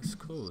 that's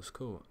cool. It's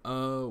cool.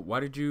 Why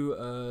did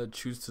you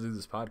choose to do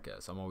this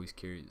podcast? I'm always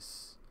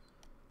curious.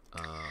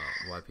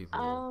 Why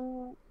people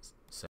Um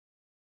say.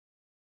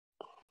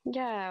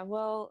 yeah,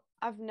 well,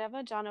 I've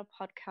never done a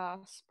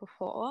podcast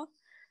before.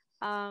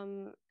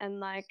 And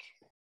like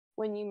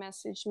when you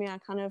messaged me, I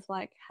kind of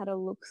like had a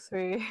look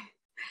through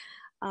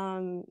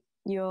um,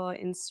 your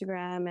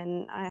Instagram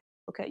and I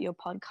look at your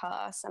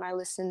podcast and I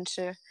listened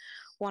to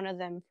one of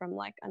them from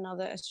like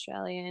another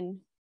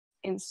Australian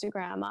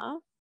Instagrammer.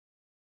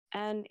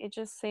 And it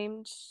just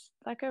seemed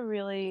like a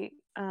really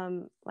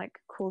like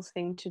cool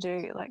thing to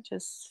do. Like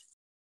just,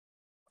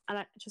 and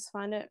I just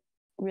find it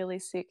really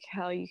sick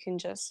how you can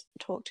just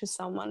talk to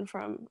someone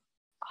from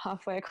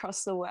halfway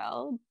across the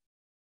world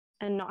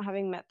and not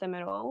having met them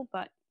at all,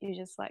 but you're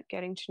just like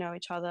getting to know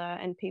each other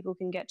and people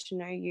can get to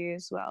know you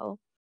as well.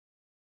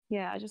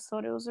 Yeah, I just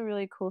thought it was a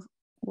really cool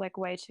like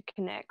way to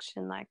connect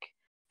and like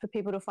for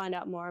people to find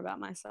out more about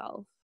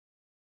myself.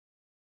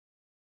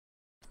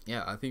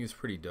 Yeah, I think it's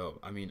pretty dope.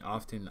 I mean,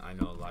 often I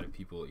know a lot of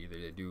people either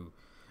they do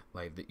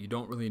like that you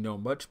don't really know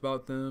much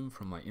about them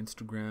from like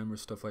Instagram or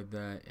stuff like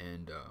that,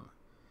 and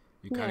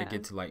you kind of Yeah.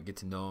 get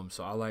to know them.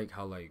 So I like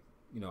how like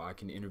I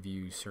can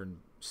interview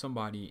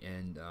somebody,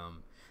 and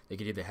they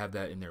could either have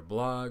that in their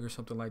blog or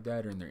something like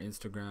that, or in their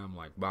Instagram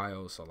like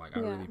bio. So like I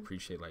Yeah. really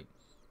appreciate like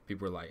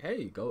people are like,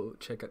 hey, go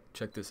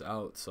check this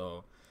out.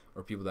 So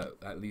or people that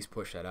at least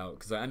push that out,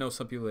 because I know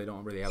some people they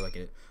don't really have like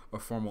a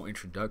formal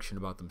introduction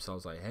about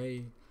themselves, like,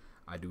 hey,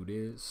 I do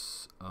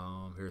this.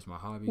 Here's my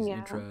hobbies, Yeah.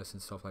 interests,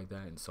 and stuff like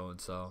that, and so and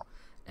so.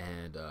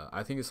 And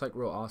I think it's like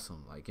real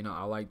awesome. Like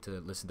I like to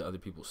listen to other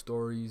people's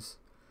stories.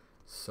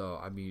 So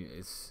I mean,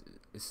 it's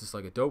just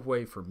like a dope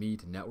way for me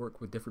to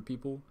network with different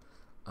people,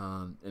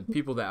 and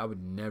people that I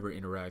would never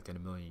interact in a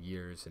million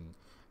years. And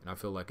and I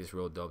feel like it's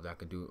real dope that I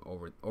can do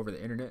it over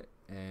the internet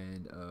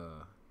and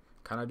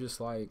kind of just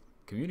like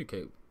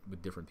communicate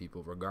with different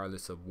people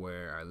regardless of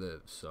where I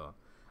live. So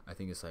I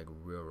think it's like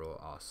real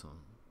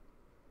awesome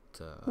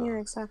to Yeah,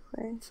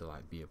 exactly.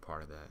 like be a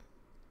part of that.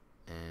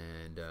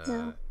 And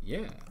Yeah.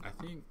 yeah,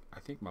 I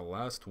think my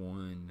last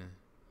one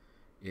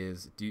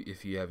is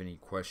if you have any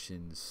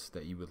questions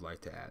that you would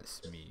like to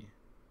ask me.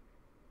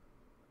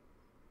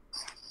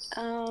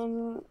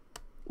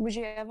 Would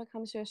you ever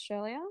come to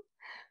Australia?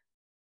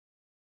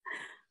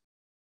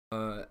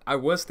 I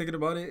was thinking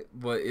about it,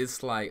 but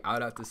it's like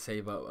I'd have to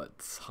save up a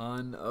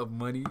ton of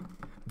money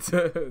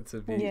to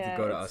Yeah,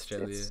 go to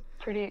Australia. it's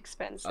pretty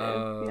expensive.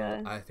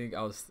 Yeah. I think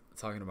I was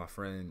talking to my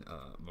friend,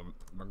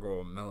 my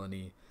girl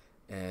Melanie,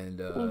 and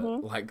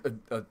Mhm. like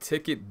a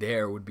ticket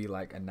there would be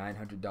like a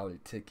 $900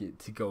 ticket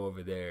to go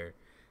over there,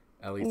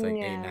 at least like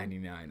eight Yeah. ninety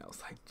nine. I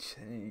was like,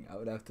 dang, I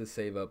would have to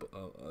save up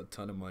a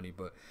ton of money,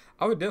 but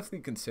I would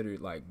definitely consider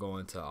like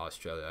going to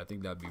Australia. I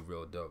think that'd be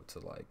real dope to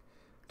like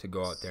to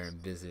go out there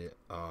and visit.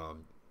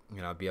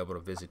 You know, I'd be able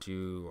to visit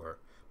you or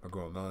my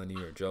girl Melanie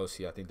or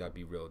Josie. I think that'd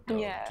be real dope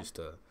Yeah. just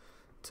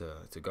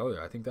to go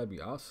there. I think that'd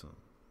be awesome.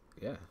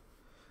 Yeah.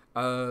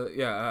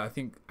 Yeah, I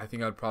think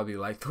I'd probably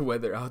like the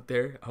weather out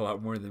there a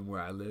lot more than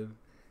where I live,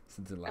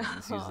 since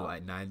it's usually Oh,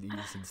 like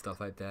 90s and stuff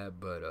like that.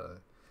 But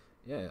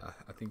yeah,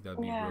 I think that'd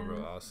be real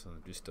yeah.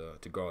 awesome just to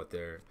go out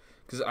there,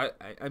 cause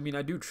I mean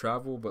I do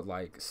travel, but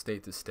like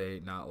state to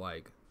state, not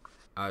like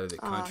out of the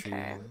Oh, country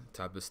okay.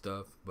 type of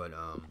stuff. But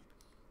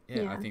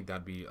yeah, I Yeah. think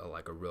that'd be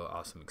like a real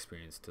awesome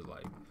experience to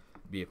like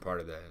be a part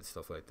of that and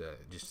stuff like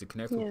that. Just to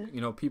connect with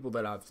Yeah. people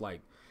that I've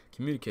like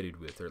communicated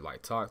with or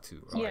like talked to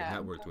or like Yeah.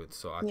 networked with.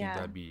 So I think Yeah.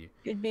 that'd be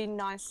It'd be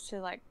nice to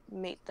like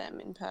meet them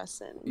in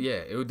person. yeah,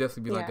 it would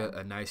definitely be like Yeah.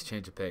 a nice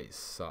change of pace.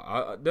 So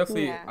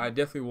Yeah. I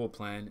definitely will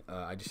plan.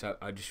 I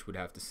just would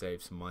have to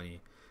save some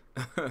money,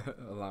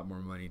 a lot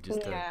more money just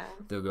Yeah.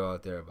 to go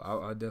out there. But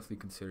I definitely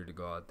consider to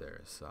go out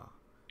there. So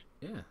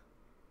yeah,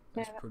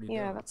 Yeah, that's pretty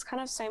yeah, dope. that's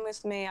kind of same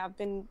with me. I've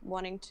been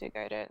wanting to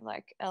go to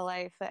like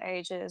LA for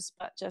ages,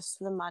 but just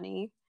the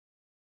money.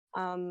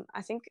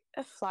 I think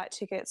a flight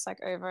ticket's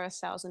like over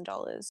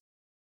 $1,000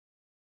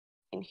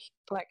 in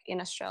like in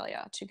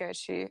Australia to go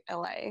to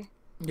LA.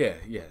 Yeah,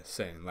 yeah,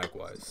 same.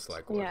 Likewise.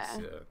 Yeah,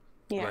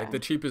 Yeah, like yeah, the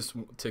cheapest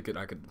ticket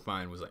I could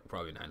find was like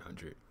probably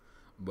 900,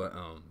 but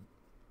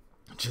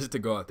just to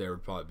go out there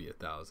would probably be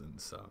 1,000.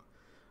 So,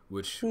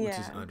 which is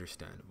yeah.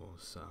 understandable.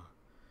 So,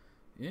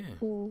 yeah,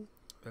 Mm.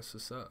 that's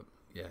what's up.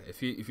 Yeah,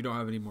 if you don't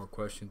have any more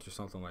questions or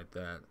something like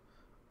that,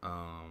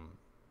 um,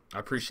 I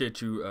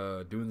appreciate you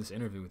doing this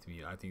interview with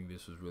me. I think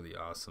this was really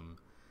awesome.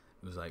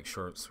 It was like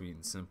short, sweet,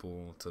 and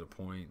simple to the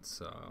point.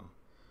 So,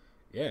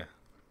 yeah,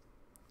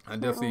 I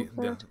Yeah, all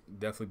good.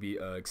 definitely be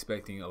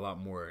expecting a lot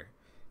more.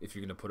 If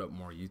you're gonna put up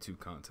more YouTube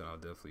content, I'll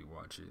definitely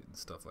watch it and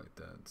stuff like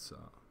that. So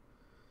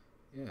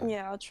yeah,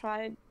 Yeah, I'll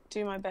try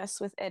do my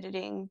best with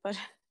editing, but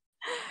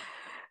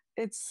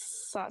it's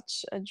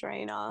such a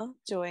drainer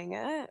doing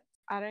it.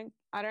 I don't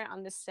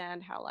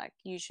understand how like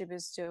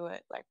YouTubers do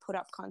it, like put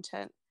up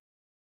content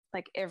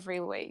like every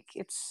week.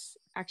 It's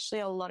actually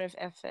a lot of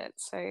effort.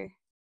 So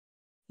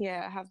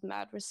yeah, I have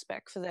mad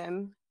respect for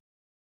them.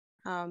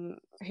 Um,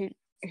 who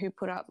who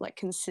put up like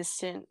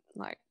consistent,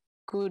 like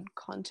good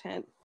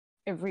content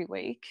every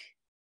week.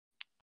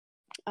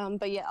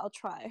 But yeah, I'll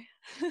try.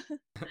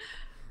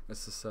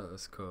 that's just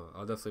that's cool.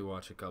 I'll definitely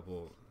watch a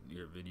couple of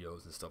your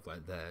videos and stuff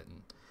like that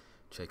and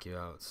check you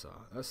out. So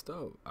that's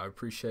dope. I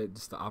appreciate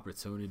just the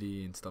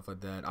opportunity and stuff like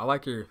that. I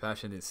like your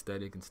fashion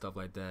aesthetic and stuff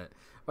like that.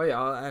 Oh yeah,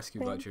 I'll ask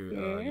you about Thank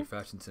your you.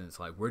 fashion sense.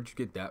 Like, where'd you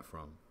get that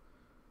from?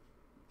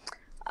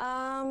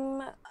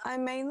 I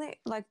mainly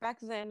like back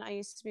then I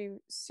used to be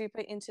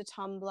super into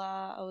Tumblr.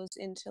 I was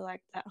into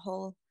like that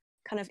whole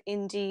kind of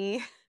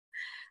indie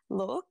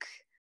look.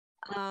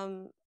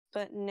 Um,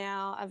 but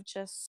now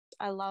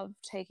I love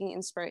taking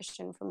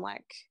inspiration from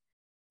like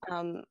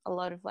a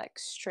lot of like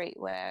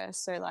streetwear.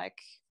 So like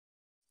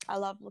I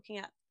love looking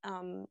at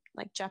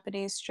like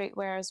Japanese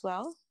streetwear as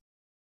well.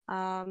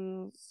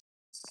 Um,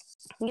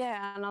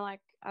 yeah, and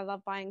I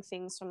love buying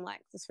things from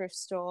like the thrift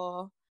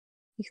store.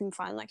 You can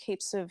find like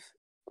heaps of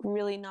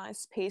really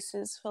nice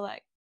pieces for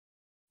like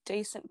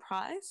decent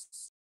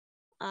price.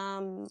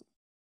 Um,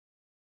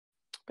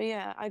 but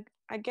yeah,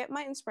 I get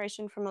my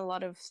inspiration from a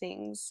lot of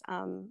things.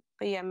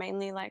 But yeah,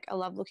 mainly like I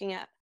love looking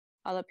at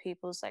other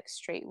people's like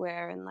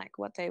streetwear and like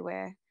what they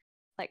wear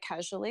like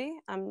casually.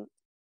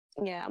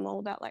 Yeah, I'm all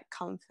about like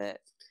comfort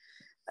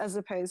as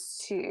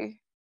opposed to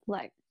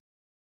like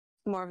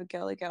more of a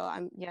girly girl.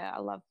 I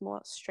love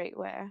more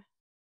streetwear.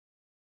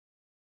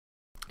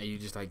 And you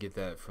just like get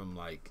that from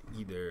like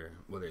either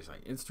whether it's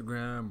like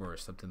Instagram or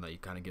something that you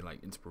kind of get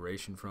like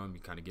inspiration from. You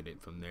kind of get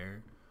it from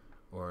there,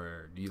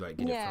 or do you like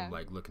get it from Yeah,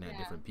 like looking at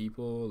different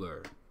people,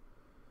 or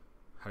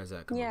how does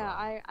that come yeah.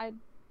 about?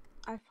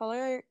 I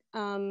follow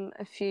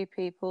a few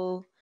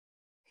people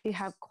who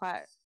have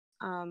quite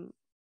um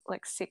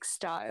like sick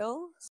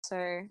style.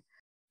 So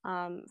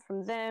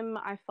from them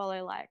I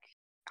follow like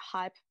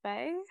Hype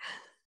Bay.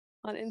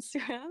 on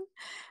Instagram,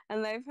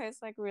 and they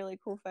post like really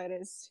cool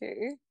photos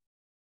too.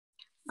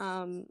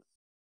 Um,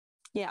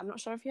 yeah, I'm not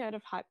sure if you heard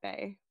of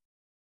Hypebae,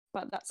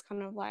 but that's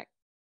kind of like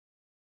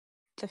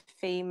the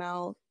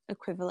female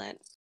equivalent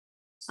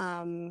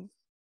um,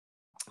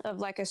 of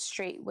like a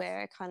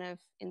streetwear kind of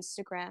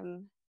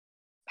Instagram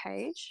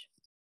page.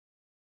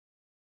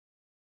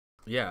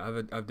 Yeah,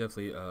 I've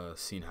definitely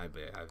seen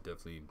Hypebae. I've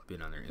definitely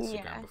been on their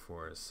Instagram Yeah.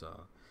 before.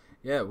 So,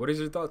 yeah, what is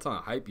your thoughts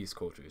on hypebeast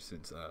culture?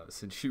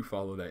 Since you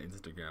follow that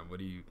Instagram,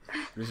 what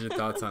is your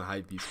thoughts on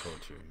hypebeast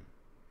culture?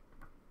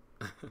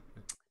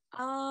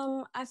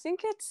 I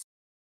think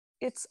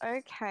it's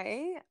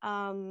okay.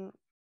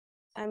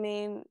 I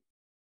mean,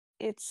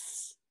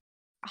 it's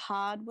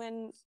hard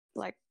when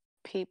like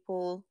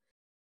people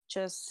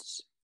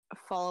just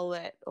follow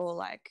it or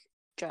like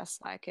dress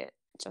like it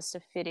just to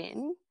fit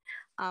in.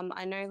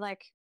 I know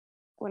like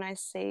when I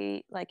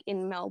see like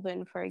in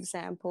Melbourne, for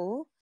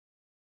example,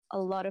 a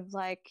lot of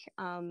like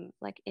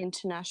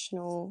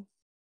international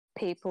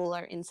people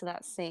are into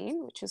that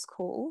scene, which is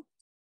cool.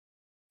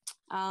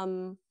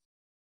 Um,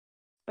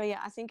 but yeah,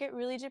 I think it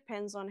really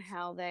depends on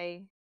how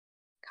they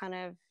kind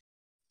of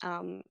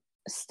um,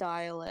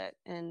 style it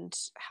and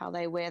how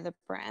they wear the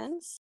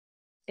brands.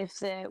 If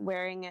they're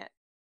wearing it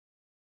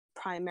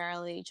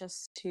primarily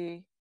just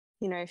to,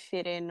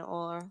 fit in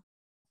or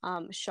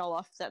show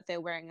off that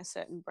they're wearing a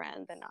certain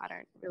brand, then I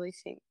don't really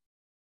think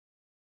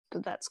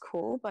that that's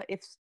cool. But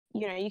if,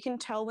 you can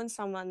tell when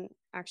someone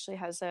actually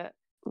has a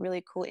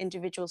really cool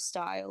individual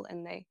style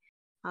and they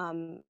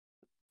um,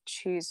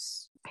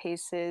 choose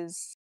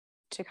pieces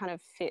to kind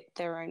of fit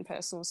their own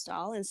personal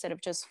style instead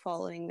of just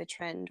following the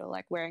trend or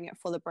like wearing it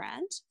for the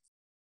brand.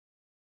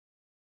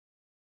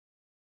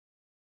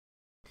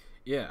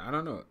 Yeah, I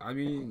don't know. I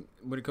mean,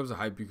 when it comes to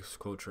hypebeast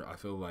culture, I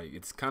feel like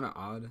it's kind of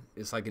odd.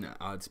 It's like in an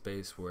odd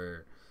space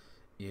where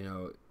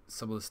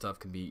some of the stuff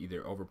can be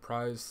either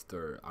overpriced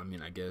or, I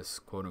mean, I guess,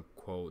 quote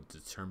unquote,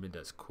 determined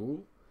as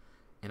cool.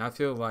 And I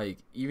feel like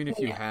even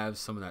if you Yeah. have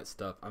some of that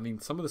stuff, I mean,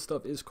 some of the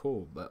stuff is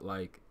cool, but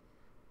like,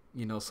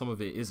 some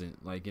of it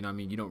isn't. Like, I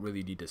mean, you don't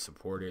really need to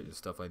support it and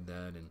stuff like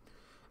that. And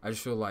I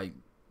just feel like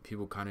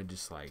people kind of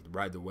just like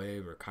ride the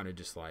wave or kind of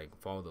just like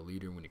follow the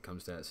leader when it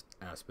comes to that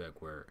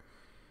aspect where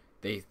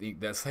they think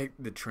that's like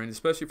the trend,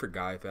 especially for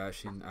guy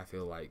fashion. I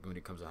feel like when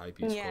it comes to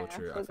hypebeast Yeah,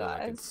 culture, I for feel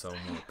like it's guys. so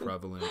more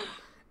prevalent.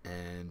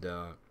 And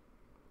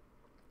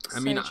I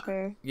mean, So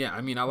true. yeah,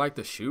 I mean, I like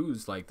the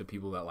shoes. Like the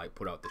people that like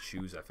put out the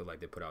shoes, I feel like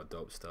they put out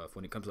dope stuff.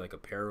 When it comes to like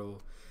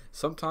apparel,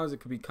 sometimes it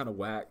could be kind of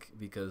whack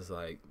because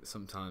like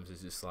sometimes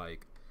it's just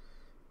like,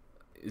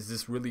 is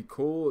this really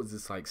cool? Is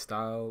this like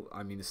style?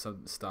 I mean, it's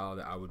some style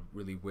that I would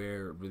really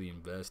wear, really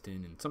invest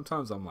in. And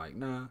sometimes I'm like,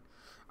 nah,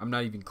 I'm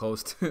not even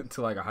close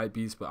to like a hype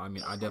beast. But I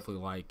mean, I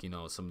definitely like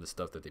some of the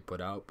stuff that they put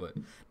out, but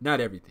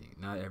not everything.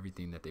 Not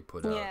everything that they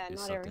put out Yeah,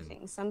 is not something.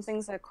 everything. Some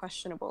things are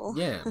questionable.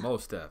 Yeah,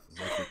 most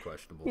definitely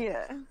questionable.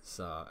 Yeah.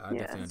 So I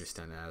definitely Yes.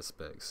 understand the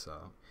aspects.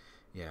 So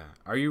yeah,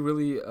 are you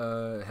really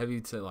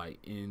heavy to like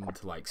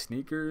into like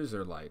sneakers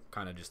or like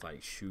kind of just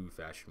like shoe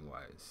fashion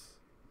wise?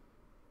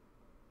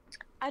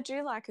 I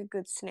do like a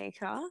good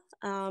sneaker.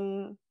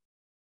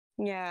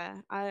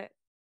 Yeah,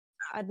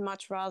 I'd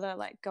much rather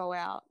like go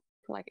out,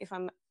 like if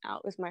I'm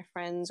out with my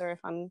friends or if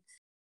I'm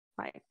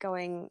like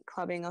going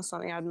clubbing or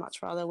something, I'd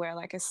much rather wear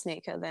like a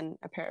sneaker than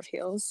a pair of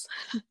heels.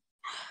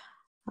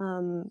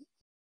 Um,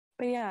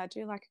 but yeah, I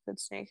do like a good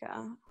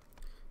sneaker.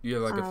 You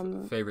have like a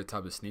Um, favorite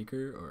type of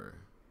sneaker or?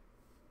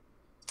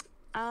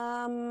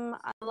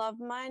 I love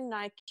my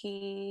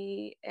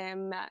Nike Air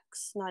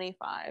Max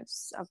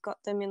 95s. I've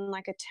got them in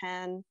like a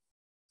tan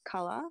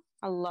color.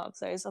 I love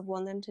those. I've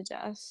worn them to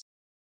death.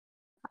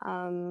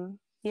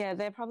 Yeah,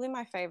 they're probably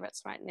my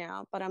favorites right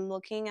now, but I'm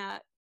looking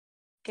at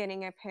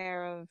getting a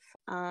pair of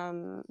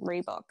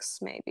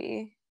Reeboks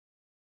maybe.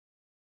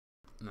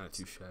 Not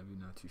too shabby,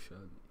 not too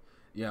shabby.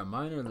 Yeah,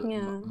 mine are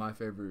Yeah. my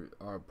favorite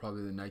are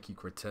probably the Nike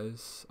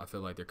Cortez. I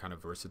feel like they're kind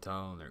of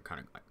versatile and they're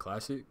kind of like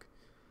classic.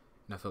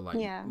 And I feel like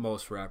Yeah.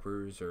 most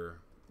rappers or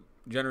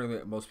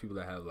generally most people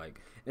that have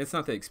like, it's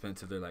not that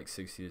expensive. They're like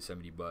 60 to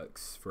 70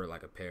 bucks for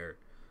like a pair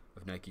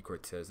of Nike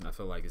Cortez, and I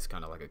feel like it's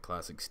kind of like a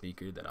classic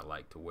sneaker that I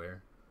like to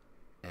wear.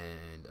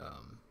 And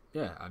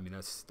yeah, I mean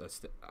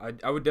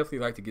I would definitely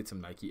like to get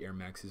some Nike Air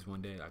Maxes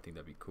one day. I think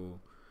that'd be cool.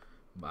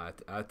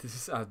 But I have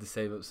to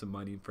save up some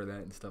money for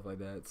that and stuff like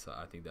that. So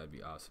I think that'd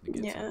be awesome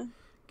to Yeah.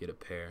 get a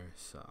pair.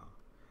 So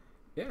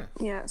yeah.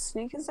 Yeah,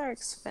 sneakers are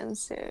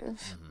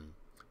expensive.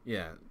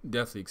 Yeah,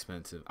 definitely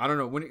expensive. I don't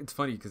know when it's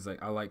funny because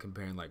like I like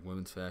comparing like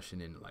women's fashion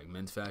and like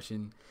men's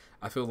fashion.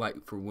 I feel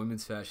like for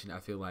women's fashion, I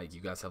feel like you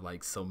guys have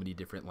like so many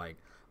different like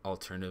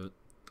alternative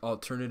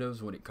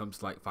alternatives when it comes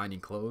to like finding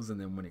clothes, and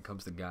then when it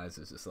comes to guys,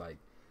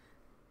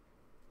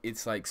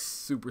 it's like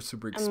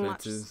super And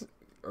much, expensive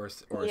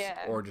yeah,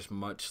 or just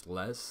much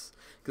less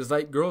because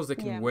like girls that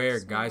can yeah, wear much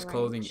guys smaller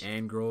clothing range.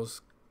 and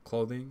girls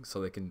clothing,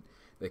 so they can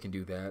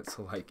do that.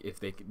 So like if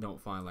they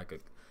don't find like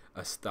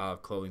a style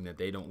of clothing that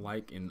they don't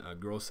like in a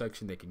girl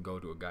section, they can go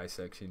to a guy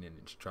section and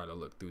just try to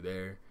look through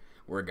there,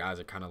 where guys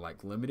are kind of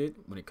like limited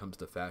when it comes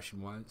to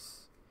fashion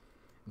wise.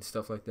 and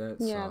stuff like that.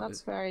 Yeah, So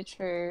that's very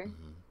true.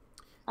 mhm.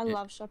 I it,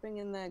 love shopping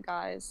in the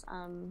guys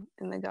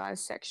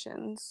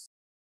sections.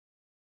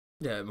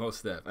 yeah,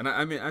 most def. And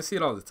I mean, I see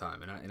it all the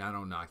time, and I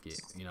don't knock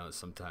it. You know,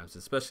 sometimes,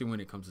 especially when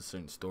it comes to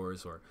certain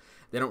stores, or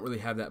they don't really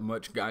have that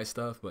much guy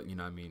stuff, but you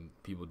know, I mean,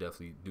 people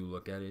definitely do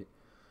look at it.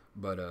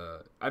 But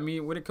I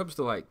mean, when it comes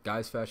to like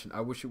guys fashion,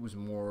 I wish it was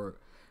more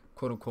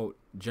quote unquote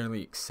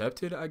generally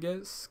accepted, I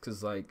guess,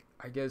 because like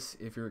I guess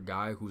if you're a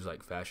guy who's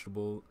like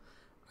fashionable,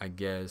 I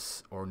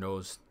guess, or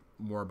knows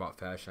more about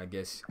fashion, I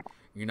guess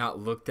you're not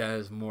looked at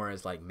as more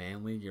as like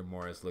manly. You're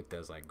more as looked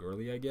as like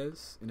girly, I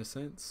guess, in a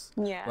sense.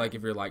 Yeah. Like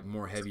if you're like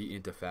more heavy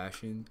into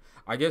fashion,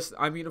 I guess.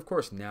 I mean, of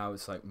course, now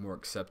it's like more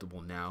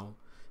acceptable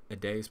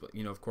nowadays, but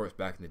you know, of course,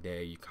 back in the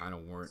day, you kind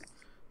of weren't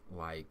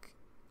like,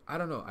 I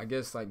don't know. I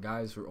guess like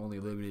guys were only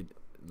limited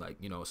like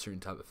you know a certain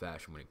type of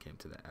fashion when it came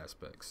to that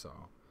aspect. So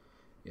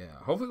yeah,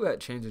 hopefully that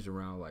changes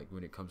around like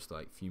when it comes to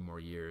like few more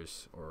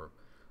years or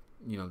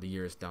you know the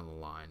years down the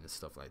line and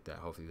stuff like that.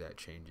 Hopefully that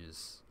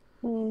changes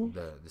Mm,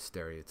 the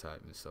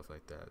stereotype and stuff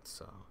like that.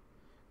 So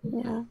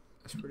yeah, yeah.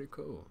 that's pretty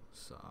cool.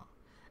 So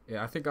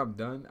yeah, I think I'm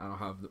done. I don't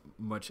have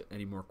much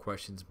any more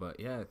questions, but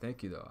yeah,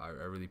 thank you though. I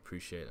really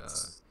appreciate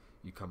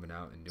you coming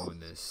out and doing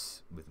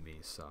this with me.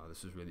 So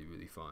this was really really fun.